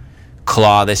to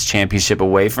claw this championship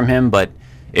away from him. But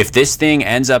if this thing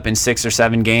ends up in 6 or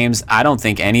 7 games, I don't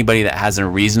think anybody that has a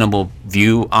reasonable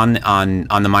view on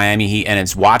the Miami Heat and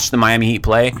has watched the Miami Heat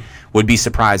play would be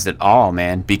surprised at all,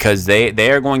 man, because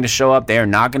they are going to show up. They are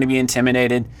not going to be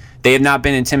intimidated. They have not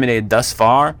been intimidated thus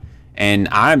far, and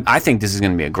I think this is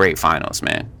going to be a great finals,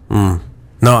 man.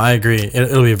 No, I agree.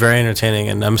 It'll be very entertaining,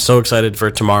 and I'm so excited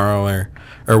for tomorrow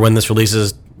or when this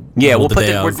releases. Yeah,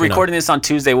 we're recording this on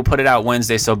Tuesday. We'll put it out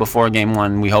Wednesday, so before Game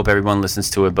 1, we hope everyone listens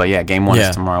to it. But yeah, Game 1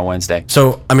 is tomorrow, Wednesday.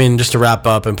 So, I mean, just to wrap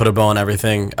up and put a bow on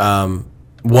everything,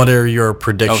 what are your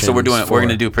predictions? Oh, so we're going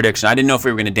to do a prediction. I didn't know if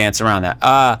we were going to dance around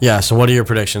that. So what are your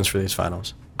predictions for these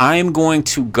finals? I'm going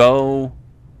to go.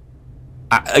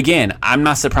 Again, I'm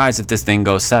not surprised if this thing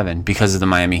goes 7 because of the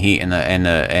Miami Heat and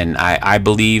I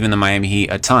believe in the Miami Heat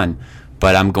a ton.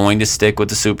 But I'm going to stick with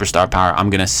the superstar power. I'm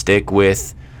going to stick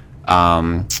with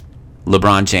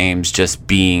LeBron James just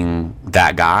being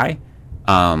that guy,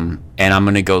 and I'm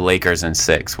gonna go Lakers in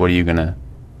 6. What are you gonna?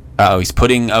 Oh, he's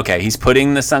putting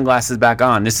the sunglasses back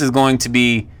on. This is going to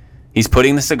be, he's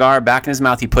putting the cigar back in his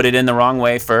mouth. He put it in the wrong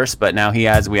way first, but now we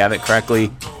have it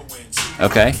correctly.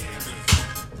 Okay.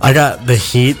 I got the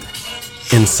Heat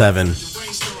in 7.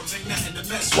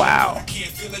 Wow.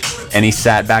 And he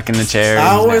sat back in the chair.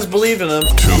 I always believe in him. 2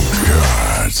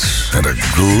 gods and a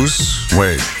goose?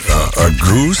 Wait, a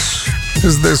goose?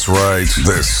 Is this right?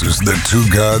 This is the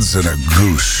 2 gods and a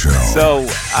goose show. So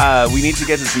we need to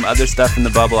get to some other stuff in the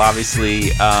bubble.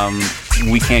 Obviously,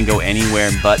 we can't go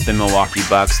anywhere but the Milwaukee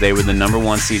Bucks. They were the number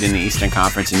 1 seed in the Eastern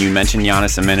Conference, and you mentioned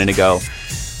Giannis a minute ago.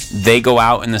 They go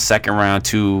out in the second round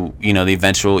to, the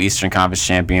eventual Eastern Conference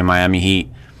champion Miami Heat.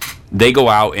 They go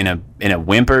out in a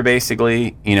whimper,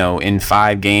 basically, in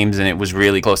 5 games, and it was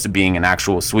really close to being an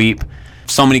actual sweep.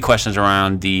 So many questions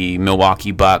around the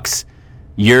Milwaukee Bucks.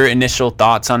 Your initial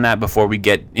thoughts on that before we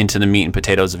get into the meat and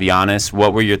potatoes of Giannis?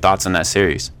 What were your thoughts on that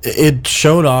series? It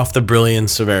showed off the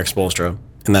brilliance of Eric Spoelstra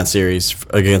in that series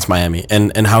against Miami,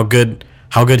 and how good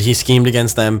he schemed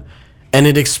against them, and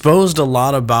it exposed a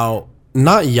lot about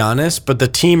not Giannis but the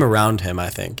team around him. I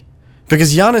think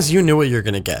because Giannis, you knew what you're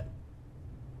gonna get.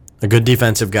 A good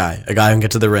defensive guy, a guy who can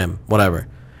get to the rim, whatever.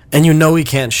 And he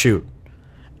can't shoot.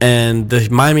 And the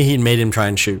Miami Heat made him try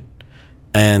and shoot.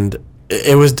 And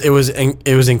it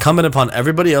was incumbent upon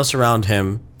everybody else around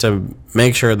him to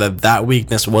make sure that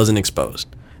weakness wasn't exposed.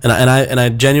 And I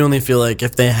genuinely feel like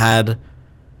if they had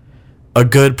a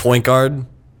good point guard,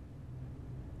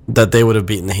 that they would have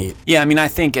beaten the Heat. Yeah, I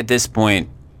think at this point,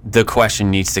 the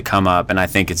question needs to come up, and I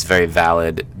think it's very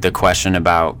valid. The question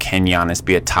about can Giannis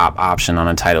be a top option on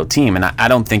a title team, and I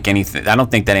don't think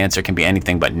that answer can be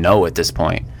anything but no at this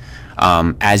point.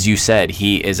 As you said,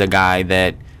 he is a guy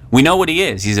that we know what he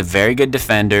is. He's a very good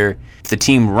defender. If the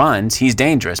team runs, he's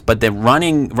dangerous. But the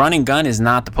running gun is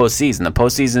not the postseason. The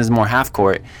postseason is more half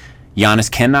court. Giannis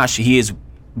cannot. He is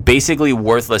basically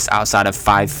worthless outside of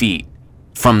 5 feet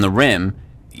from the rim.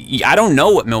 I don't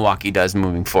know what Milwaukee does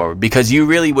moving forward, because you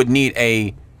really would need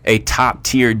a top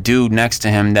tier dude next to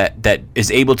him that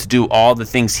is able to do all the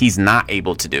things he's not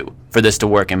able to do for this to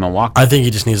work in Milwaukee. I think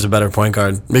he just needs a better point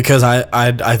guard, because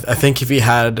I think if he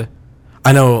had,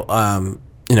 I know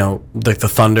like the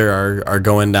Thunder are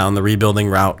going down the rebuilding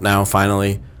route now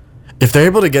finally. If they're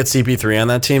able to get CP3 on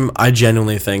that team, I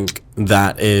genuinely think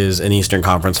that is an Eastern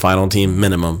Conference final team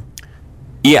minimum.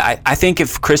 Yeah, I think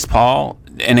if Chris Paul,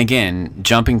 and again,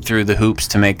 jumping through the hoops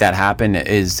to make that happen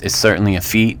is certainly a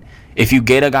feat. If you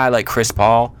get a guy like Chris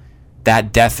Paul,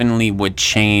 that definitely would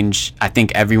change, I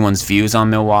think, everyone's views on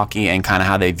Milwaukee and kind of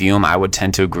how they view him. I would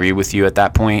tend to agree with you at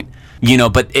that point.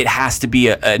 But it has to be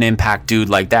an impact dude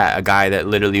like that, a guy that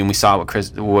literally, and we saw what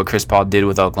Chris Paul did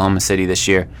with Oklahoma City this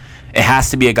year. It has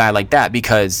to be a guy like that,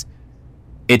 because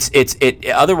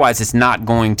otherwise it's not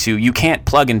going to. You can't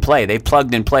plug and play. They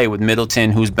plugged and play with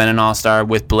Middleton, who's been an all-star,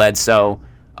 with Bledsoe.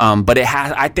 But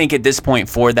I think at this point,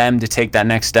 for them to take that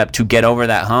next step to get over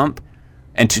that hump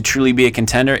and to truly be a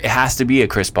contender, it has to be a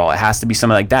Chris Paul. It has to be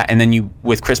something like that. And then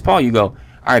with Chris Paul, you go,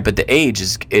 all right, but the age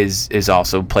is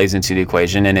also plays into the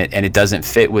equation, and it doesn't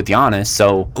fit with Giannis.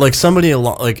 So like somebody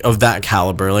of that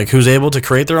caliber, like who's able to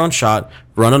create their own shot,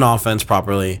 run an offense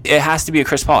properly. It has to be a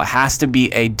Chris Paul. It has to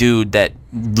be a dude that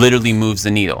literally moves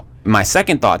the needle. My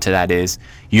second thought to that is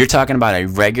you're talking about a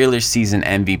regular season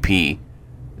MVP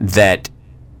that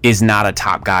is not a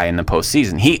top guy in the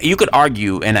postseason. You could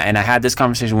argue, and I had this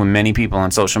conversation with many people on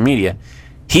social media,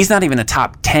 he's not even a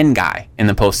top 10 guy in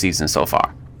the postseason so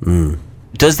far.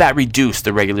 Does that reduce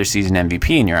the regular season MVP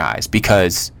in your eyes?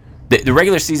 Because the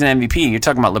regular season MVP, you're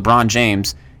talking about LeBron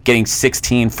James getting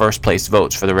 16 first place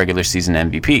votes for the regular season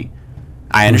MVP.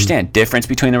 I understand difference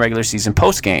between the regular season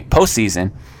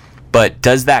postseason, but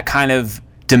does that kind of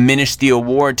diminish the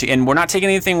award? And we're not taking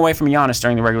anything away from Giannis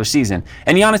during the regular season.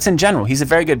 And Giannis in general, he's a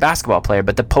very good basketball player,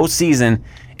 but the postseason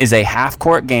is a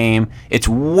half-court game. It's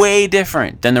way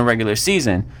different than the regular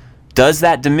season. Does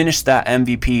that diminish that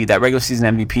MVP, that regular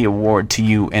season MVP award to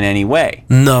you in any way?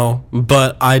 No,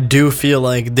 but I do feel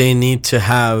like they need to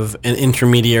have an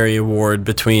intermediary award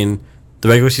between the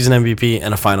regular season MVP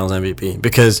and a finals MVP,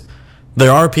 because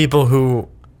there are people who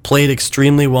played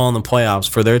extremely well in the playoffs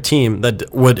for their team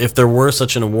that would, if there were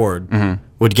such an award,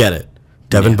 would get it.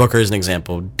 Devin Booker is an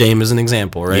example. Dame is an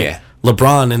example, right? Yeah.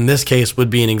 LeBron, in this case, would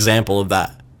be an example of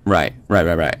that. Right.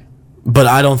 But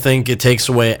I don't think it takes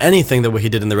away anything that what he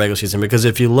did in the regular season, because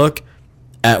if you look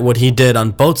at what he did on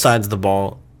both sides of the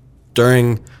ball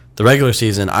during the regular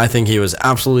season, I think he was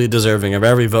absolutely deserving of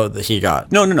every vote that he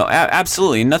got. No,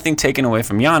 absolutely. Nothing taken away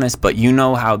from Giannis, but you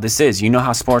know how this is. You know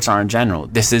how sports are in general.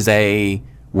 This is a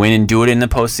win and do it in the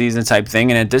postseason type thing,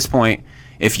 and at this point,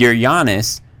 if you're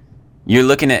Giannis, you're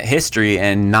looking at history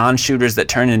and non-shooters that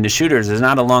turn into shooters. There's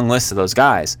not a long list of those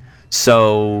guys.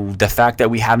 So the fact that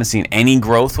we haven't seen any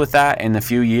growth with that in a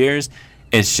few years,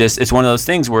 it's one of those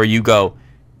things where you go,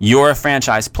 you're a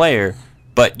franchise player,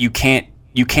 but you can't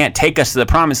take us to the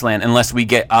promised land unless we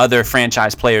get other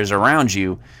franchise players around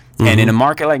you. Mm-hmm. And in a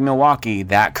market like Milwaukee,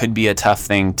 that could be a tough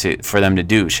thing for them to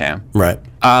do, Sham. Right.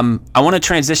 I want to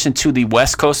transition to the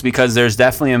West Coast because there's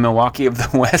definitely a Milwaukee of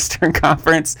the Western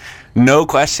Conference. No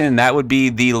question. That would be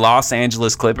the Los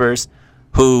Angeles Clippers,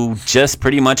 who just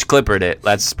pretty much clippered it.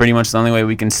 That's pretty much the only way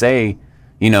we can say,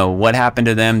 what happened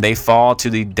to them. They fall to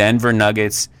the Denver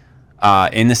Nuggets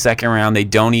in the second round. They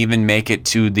don't even make it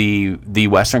to the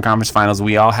Western Conference Finals.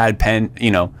 We all had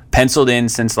penciled in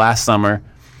since last summer.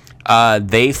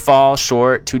 They fall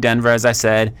short to Denver, as I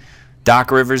said.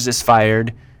 Doc Rivers is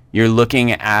fired. You're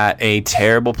looking at a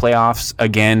terrible playoffs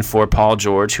again for Paul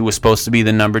George, who was supposed to be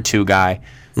the number 2 guy.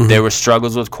 Mm-hmm. There were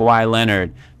struggles with Kawhi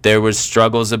Leonard. There was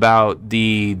struggles about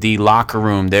the locker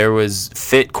room. There was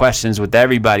fit questions with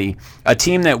everybody. A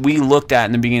team that we looked at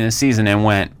in the beginning of the season and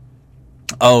went,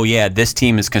 oh, yeah, this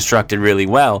team is constructed really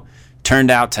well,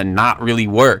 turned out to not really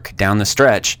work down the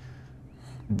stretch.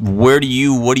 What do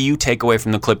you take away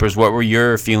from the Clippers? What were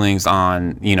your feelings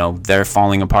on, their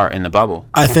falling apart in the bubble?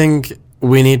 I think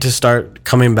we need to start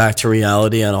coming back to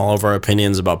reality on all of our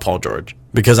opinions about Paul George,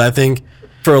 because I think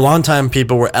for a long time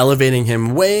people were elevating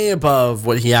him way above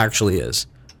what he actually is.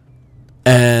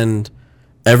 And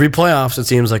every playoffs, it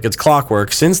seems like it's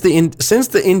clockwork since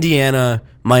the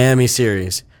Indiana-Miami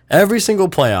series. Every single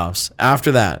playoffs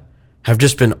after that have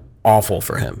just been awful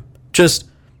for him. Just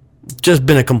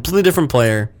been a completely different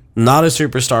player, not a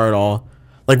superstar at all.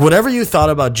 Like, whatever you thought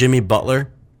about Jimmy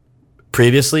Butler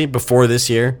previously, before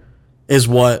this year, is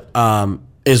what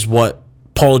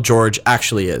Paul George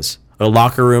actually is. Not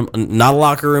a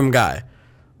locker room guy.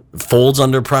 Folds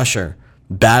under pressure.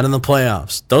 Bad in the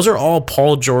playoffs. Those are all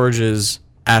Paul George's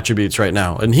attributes right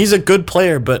now. And he's a good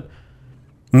player, but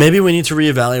maybe we need to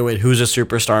reevaluate who's a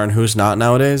superstar and who's not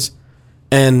nowadays.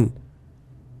 And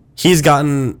he's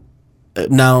gotten...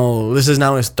 this is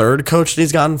now his 3rd coach that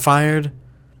he's gotten fired.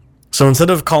 So instead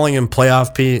of calling him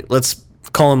Playoff P, let's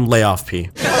call him Layoff P.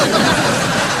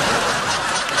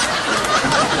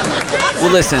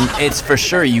 Well, listen, it's for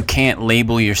sure you can't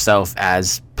label yourself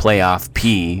as Playoff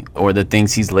P or the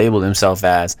things he's labeled himself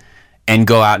as and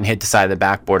go out and hit the side of the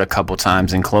backboard a couple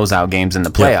times and close out games in the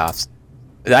playoffs.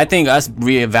 Yep. I think us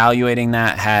reevaluating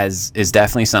that is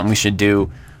definitely something we should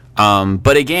do.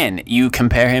 But again, you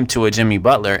compare him to a Jimmy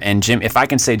Butler, and if I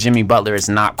can say Jimmy Butler is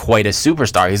not quite a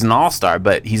superstar, he's an all-star,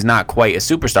 but he's not quite a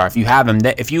superstar.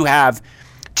 If you have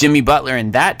Jimmy Butler in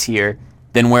that tier,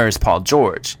 then where is Paul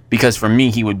George? Because for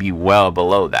me, he would be well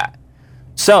below that.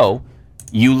 So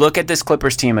you look at this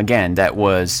Clippers team again that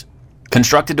was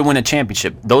constructed to win a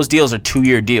championship. Those deals are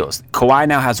 2-year deals. Kawhi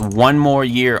now has 1 more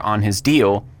year on his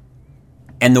deal,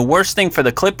 and the worst thing for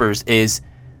the Clippers is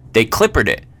they clippered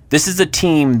it. This is a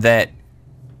team that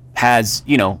has,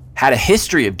 had a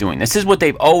history of doing this. This is what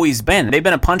they've always been. They've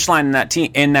been a punchline in that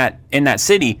team, in that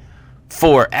city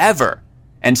forever.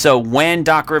 And so when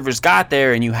Doc Rivers got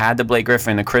there and you had the Blake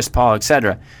Griffin, the Chris Paul,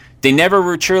 etc., they never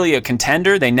were truly a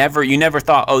contender. You never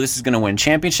thought, oh, this is going to win a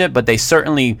championship, but they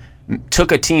certainly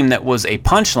took a team that was a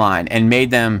punchline and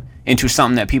made them into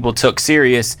something that people took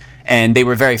serious, and they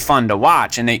were very fun to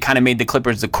watch, and they kind of made the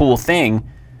Clippers the cool thing.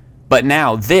 But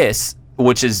now this,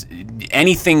 which is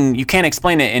anything, you can't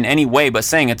explain it in any way but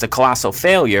saying it's a colossal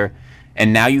failure,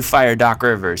 and now you fire Doc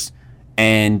Rivers,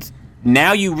 and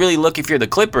now you really look, if you're the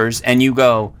Clippers, and you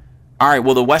go, all right,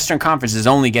 well, the Western Conference is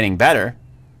only getting better.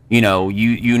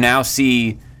 You now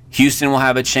see Houston will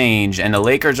have a change, and the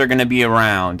Lakers are going to be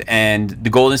around, and the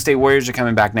Golden State Warriors are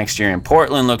coming back next year, and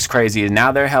Portland looks crazy, and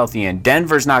now they're healthy, and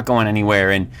Denver's not going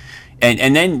anywhere, and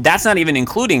then that's not even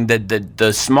including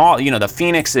the small, the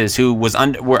Phoenixes who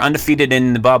were undefeated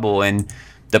in the bubble, and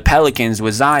the Pelicans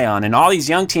with Zion, and all these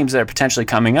young teams that are potentially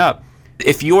coming up.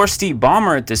 If you're Steve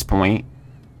Ballmer at this point,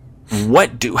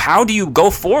 how do you go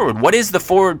forward? What is the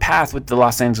forward path with the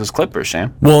Los Angeles Clippers,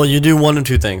 Sham? Well, you do one of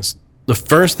two things. The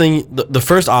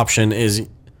first option is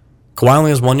Kawhi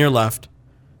only has 1 year left.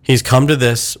 He's come to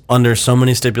this under so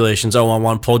many stipulations. Oh, I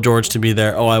want Paul George to be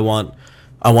there. Oh, I want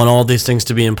all these things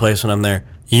to be in place when I'm there.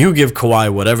 You give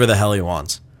Kawhi whatever the hell he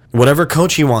wants. Whatever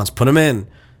coach he wants, put him in.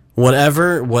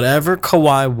 Whatever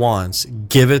Kawhi wants,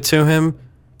 give it to him.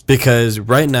 Because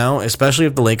right now, especially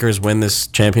if the Lakers win this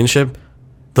championship,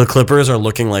 the Clippers are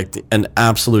looking like an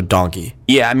absolute donkey.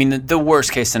 Yeah, I mean, the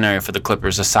worst case scenario for the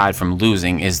Clippers, aside from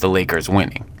losing, is the Lakers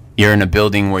winning. You're in a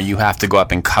building where you have to go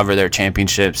up and cover their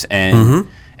championships, and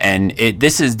And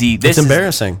this is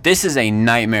embarrassing. This is a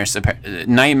nightmare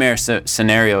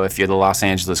scenario if you're the Los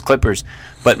Angeles Clippers.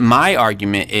 But my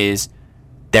argument is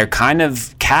they're kind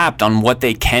of capped on what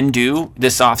they can do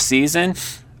this offseason.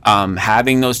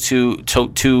 Having those two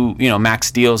max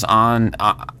deals on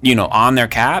their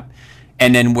cap,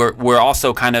 and then we're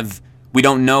also kind of, we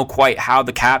don't know quite how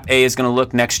the cap A is going to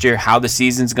look next year, how the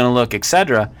season's going to look,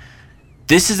 etc.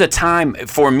 This is a time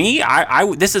for me.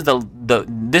 This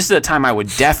is a time I would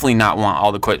definitely not want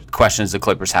all the questions the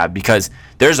Clippers have, because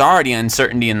there's already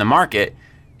uncertainty in the market,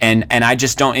 and I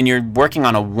just don't. And you're working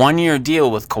on a 1-year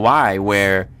deal with Kawhi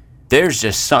where there's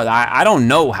just I don't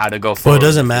know how to go forward. Well, it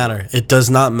doesn't matter. It does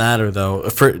not matter though.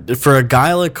 For a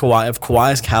guy like Kawhi, of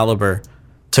Kawhi's caliber,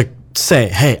 to say,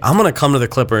 hey, I'm gonna come to the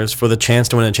Clippers for the chance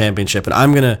to win a championship, and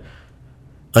I'm gonna.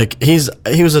 Like, he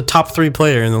was a top 3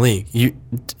 player in the league.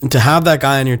 To have that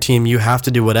guy on your team, you have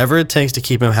to do whatever it takes to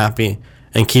keep him happy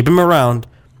and keep him around.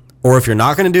 Or if you're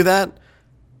not going to do that,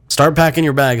 start packing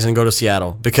your bags and go to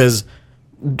Seattle, because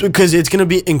it's going to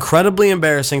be incredibly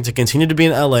embarrassing to continue to be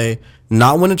in LA,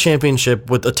 not win a championship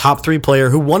with a top 3 player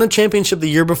who won a championship the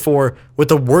year before with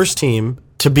the worst team,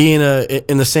 to be in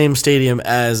the same stadium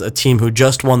as a team who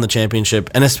just won the championship,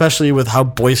 and especially with how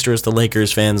boisterous the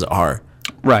Lakers fans are.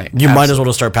 Right. You might as well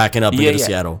just start packing up and go to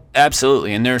Seattle.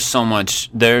 Absolutely. And there's so much.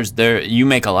 You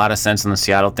make a lot of sense on the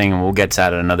Seattle thing, and we'll get to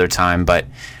that at another time. But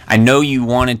I know you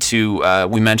wanted to.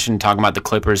 We mentioned talking about the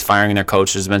Clippers firing their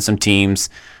coaches. There's been some teams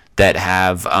that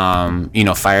have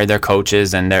fired their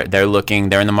coaches, and they're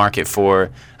in the market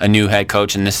for a new head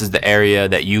coach. And this is the area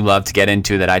that you love to get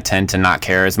into that I tend to not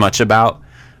care as much about.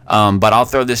 But I'll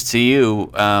throw this to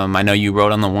you. I know you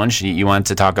wrote on the one sheet you wanted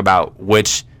to talk about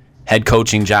which head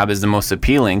coaching job is the most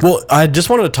appealing. Well, I just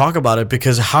wanted to talk about it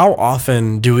because how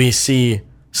often do we see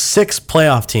 6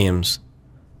 playoff teams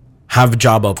have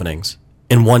job openings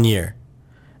in 1 year?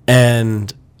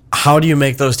 And how do you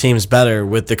make those teams better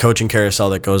with the coaching carousel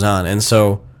that goes on? And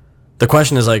so the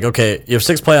question is like, okay, you have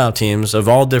 6 playoff teams of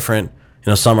all different,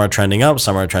 some are trending up,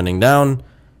 some are trending down,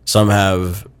 some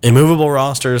have immovable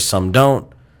rosters, some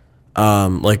don't.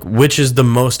 Which is the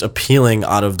most appealing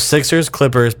out of Sixers,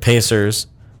 Clippers, Pacers,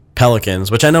 Pelicans,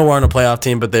 which I know weren't a playoff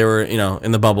team, but they were,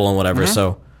 in the bubble and whatever. Mm-hmm.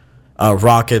 So,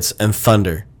 Rockets and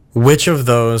Thunder. Which of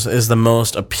those is the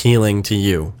most appealing to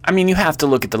you? I mean, you have to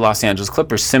look at the Los Angeles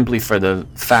Clippers simply for the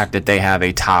fact that they have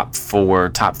a top 4,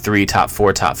 top 3, top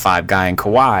 4, top 5 guy in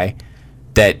Kawhi.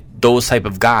 That those type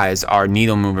of guys are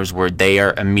needle movers where they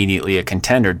are immediately a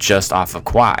contender just off of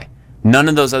Kawhi. None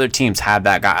of those other teams have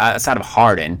that guy outside of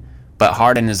Harden. But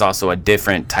Harden is also a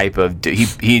different type of.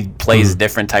 He plays a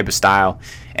different type of style.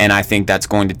 And I think that's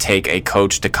going to take a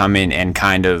coach to come in and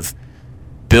kind of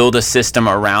build a system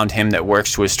around him that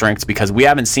works to his strengths, because we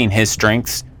haven't seen his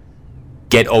strengths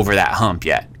get over that hump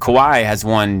yet. Kawhi has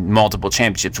won multiple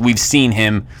championships. We've seen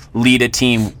him lead a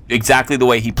team exactly the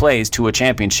way he plays to a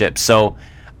championship. So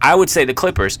I would say the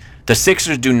Clippers. The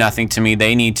Sixers do nothing to me.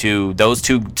 They need to. Those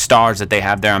 2 stars that they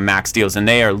have there on max deals, and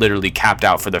they are literally capped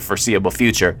out for the foreseeable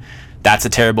future. That's a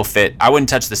terrible fit. I wouldn't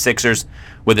touch the Sixers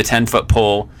with a 10-foot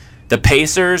pole. The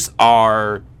Pacers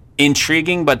are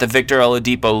intriguing, but the Victor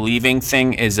Oladipo leaving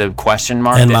thing is a question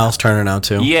mark. And Miles Turner now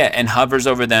too. Yeah, and hovers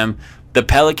over them. The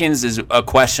Pelicans is a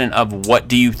question of what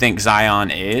do you think Zion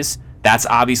is. That's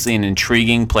obviously an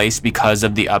intriguing place because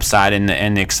of the upside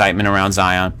and the excitement around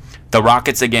Zion. The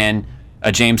Rockets, again,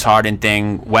 a James Harden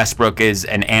thing. Westbrook is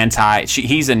an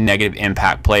he's a negative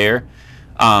impact player.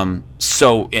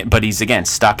 But he's, again,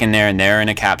 stuck in there, and they're in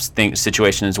a cap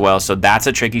situation as well. So that's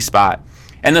a tricky spot.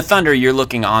 And the Thunder, you're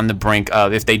looking on the brink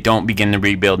of, if they don't begin to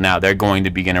rebuild now, they're going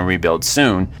to begin to rebuild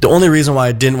soon. The only reason why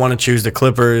I didn't want to choose the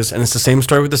Clippers, and it's the same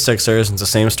story with the Sixers, and it's the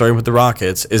same story with the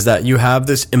Rockets, is that you have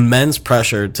this immense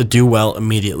pressure to do well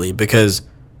immediately, because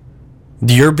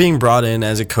you're being brought in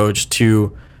as a coach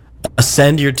to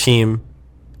ascend your team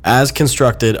as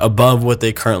constructed above what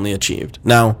they currently achieved.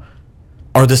 Now,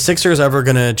 are the Sixers ever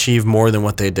going to achieve more than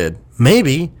what they did?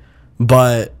 Maybe,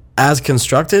 but as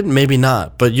constructed, maybe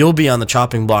not. But you'll be on the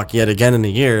chopping block yet again in a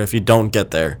year if you don't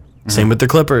get there. Mm-hmm. Same with the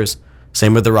Clippers.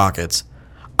 Same with the Rockets.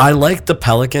 I like the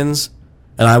Pelicans,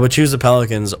 and I would choose the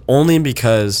Pelicans only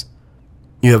because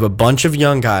you have a bunch of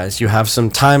young guys. You have some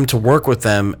time to work with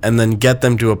them and then get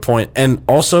them to a point. And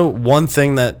also, one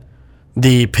thing that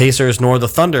the Pacers nor the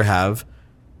Thunder have,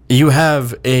 you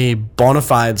have a bona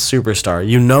fide superstar.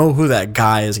 You know who that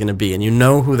guy is going to be, and you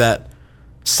know who that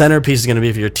centerpiece is going to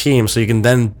be for your team, so you can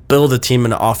then build a team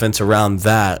and offense around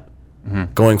that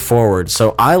going forward.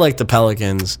 So I like the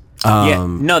Pelicans.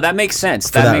 That makes sense.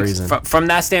 From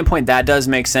that standpoint, that does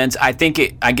make sense. I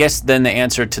guess then the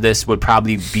answer to this would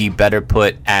probably be better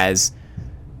put as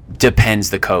depends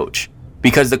the coach.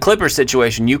 Because the Clippers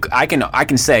situation, I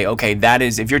can say, okay, that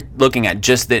is, if you're looking at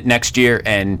just the next year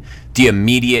and the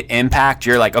immediate impact,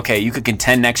 you're like, okay, you could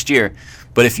contend next year.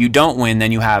 But if you don't win,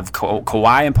 then you have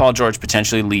Kawhi and Paul George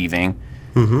potentially leaving.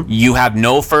 You have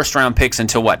no first-round picks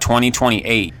until,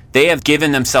 2028. They have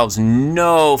given themselves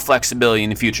no flexibility in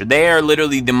the future. They are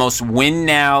literally the most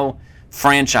win-now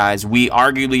franchise we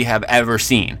arguably have ever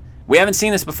seen. We haven't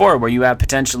seen this before, where you have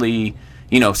potentially,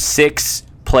 6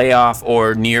 playoff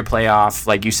or near playoff,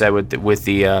 like you said with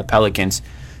the Pelicans,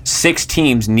 6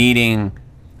 teams needing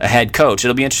a head coach.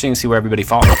 It'll be interesting to see where everybody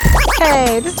falls.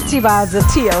 Hey, this is T-Vibes of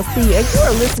TLC, and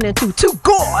you're listening to Two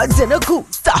Gourds and a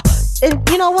Goose. And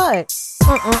you know what?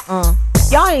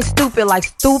 Y'all ain't stupid like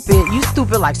stupid. You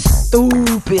stupid like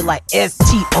STOOOOPID.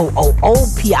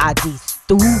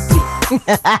 Stupid.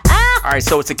 All right,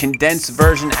 so it's a condensed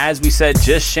version, as we said,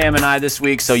 just Sham and I this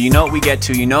week. So you know what we get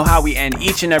to. You know how we end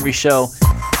each and every show.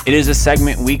 It is a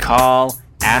segment we call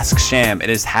Ask Sham. It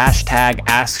is hashtag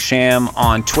Ask Sham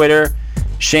on Twitter.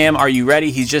 Sham, are you ready?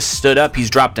 He's just stood up.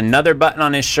 He's dropped another button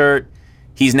on his shirt.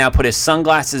 He's now put his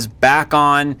sunglasses back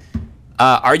on.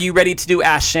 Are you ready to do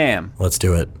Ask Sham? Let's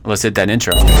do it. Let's hit that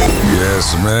intro.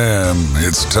 Yes, ma'am.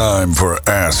 It's time for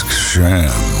Ask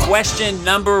Sham. Question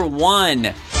number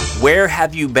 1. Where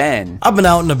have you been? I've been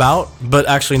out and about, but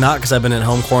actually not, because I've been at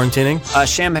home quarantining.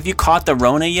 Sham, have you caught the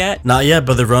Rona yet? Not yet,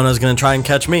 but the Rona's going to try and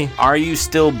catch me. Are you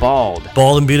still bald?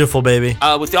 Bald and beautiful, baby.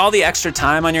 With all the extra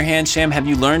time on your hands, Sham, have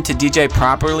you learned to DJ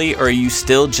properly, or are you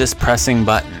still just pressing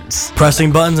buttons?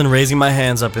 Pressing buttons and raising my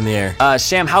hands up in the air.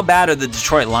 Sham, how bad are the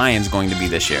Detroit Lions going to be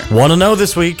this year? Want to know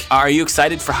this week? Are you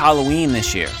excited for Halloween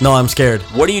this year? No, I'm scared.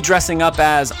 What are you dressing up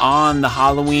as on the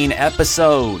Halloween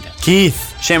episode? Keith.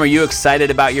 Sham, are you excited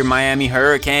about your Miami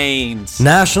Hurricanes?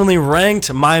 Nationally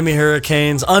ranked Miami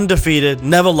Hurricanes, undefeated,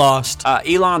 never lost.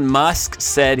 Elon Musk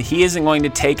said he isn't going to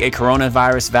take a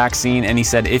coronavirus vaccine, and he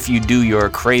said, if you do, you're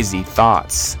crazy.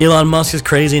 Thoughts? Elon Musk is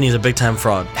crazy and he's a big-time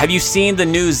fraud. Have you seen the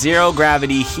new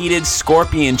zero-gravity heated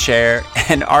Scorpion chair,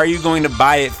 and are you going to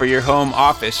buy it for your home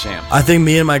office, Sham? I think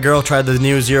me and my girl tried the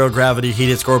new zero-gravity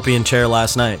heated Scorpion chair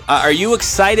last night. Are you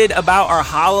excited about our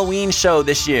Halloween show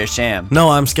this year, Sham? No,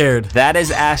 I'm scared. That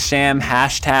is Ask Sham,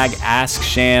 hashtag Ask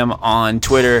Sham on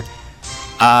Twitter.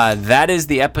 That is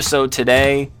the episode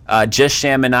today. Just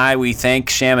Sham and I. We thank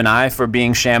Sham and I for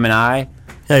being Sham and I.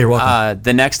 Yeah, you're welcome.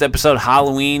 The next episode,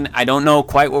 Halloween, I don't know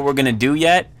quite what we're going to do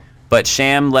yet, but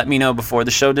Sham let me know before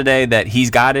the show today that he's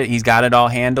got it. He's got it all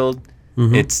handled.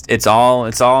 It's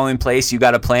all in place. You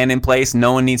got a plan in place.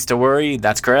 No one needs to worry.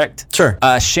 That's correct? Sure.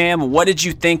 Sham, what did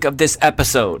you think of this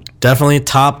episode? Definitely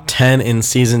top 10 in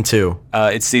season 2.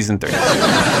 It's season 3.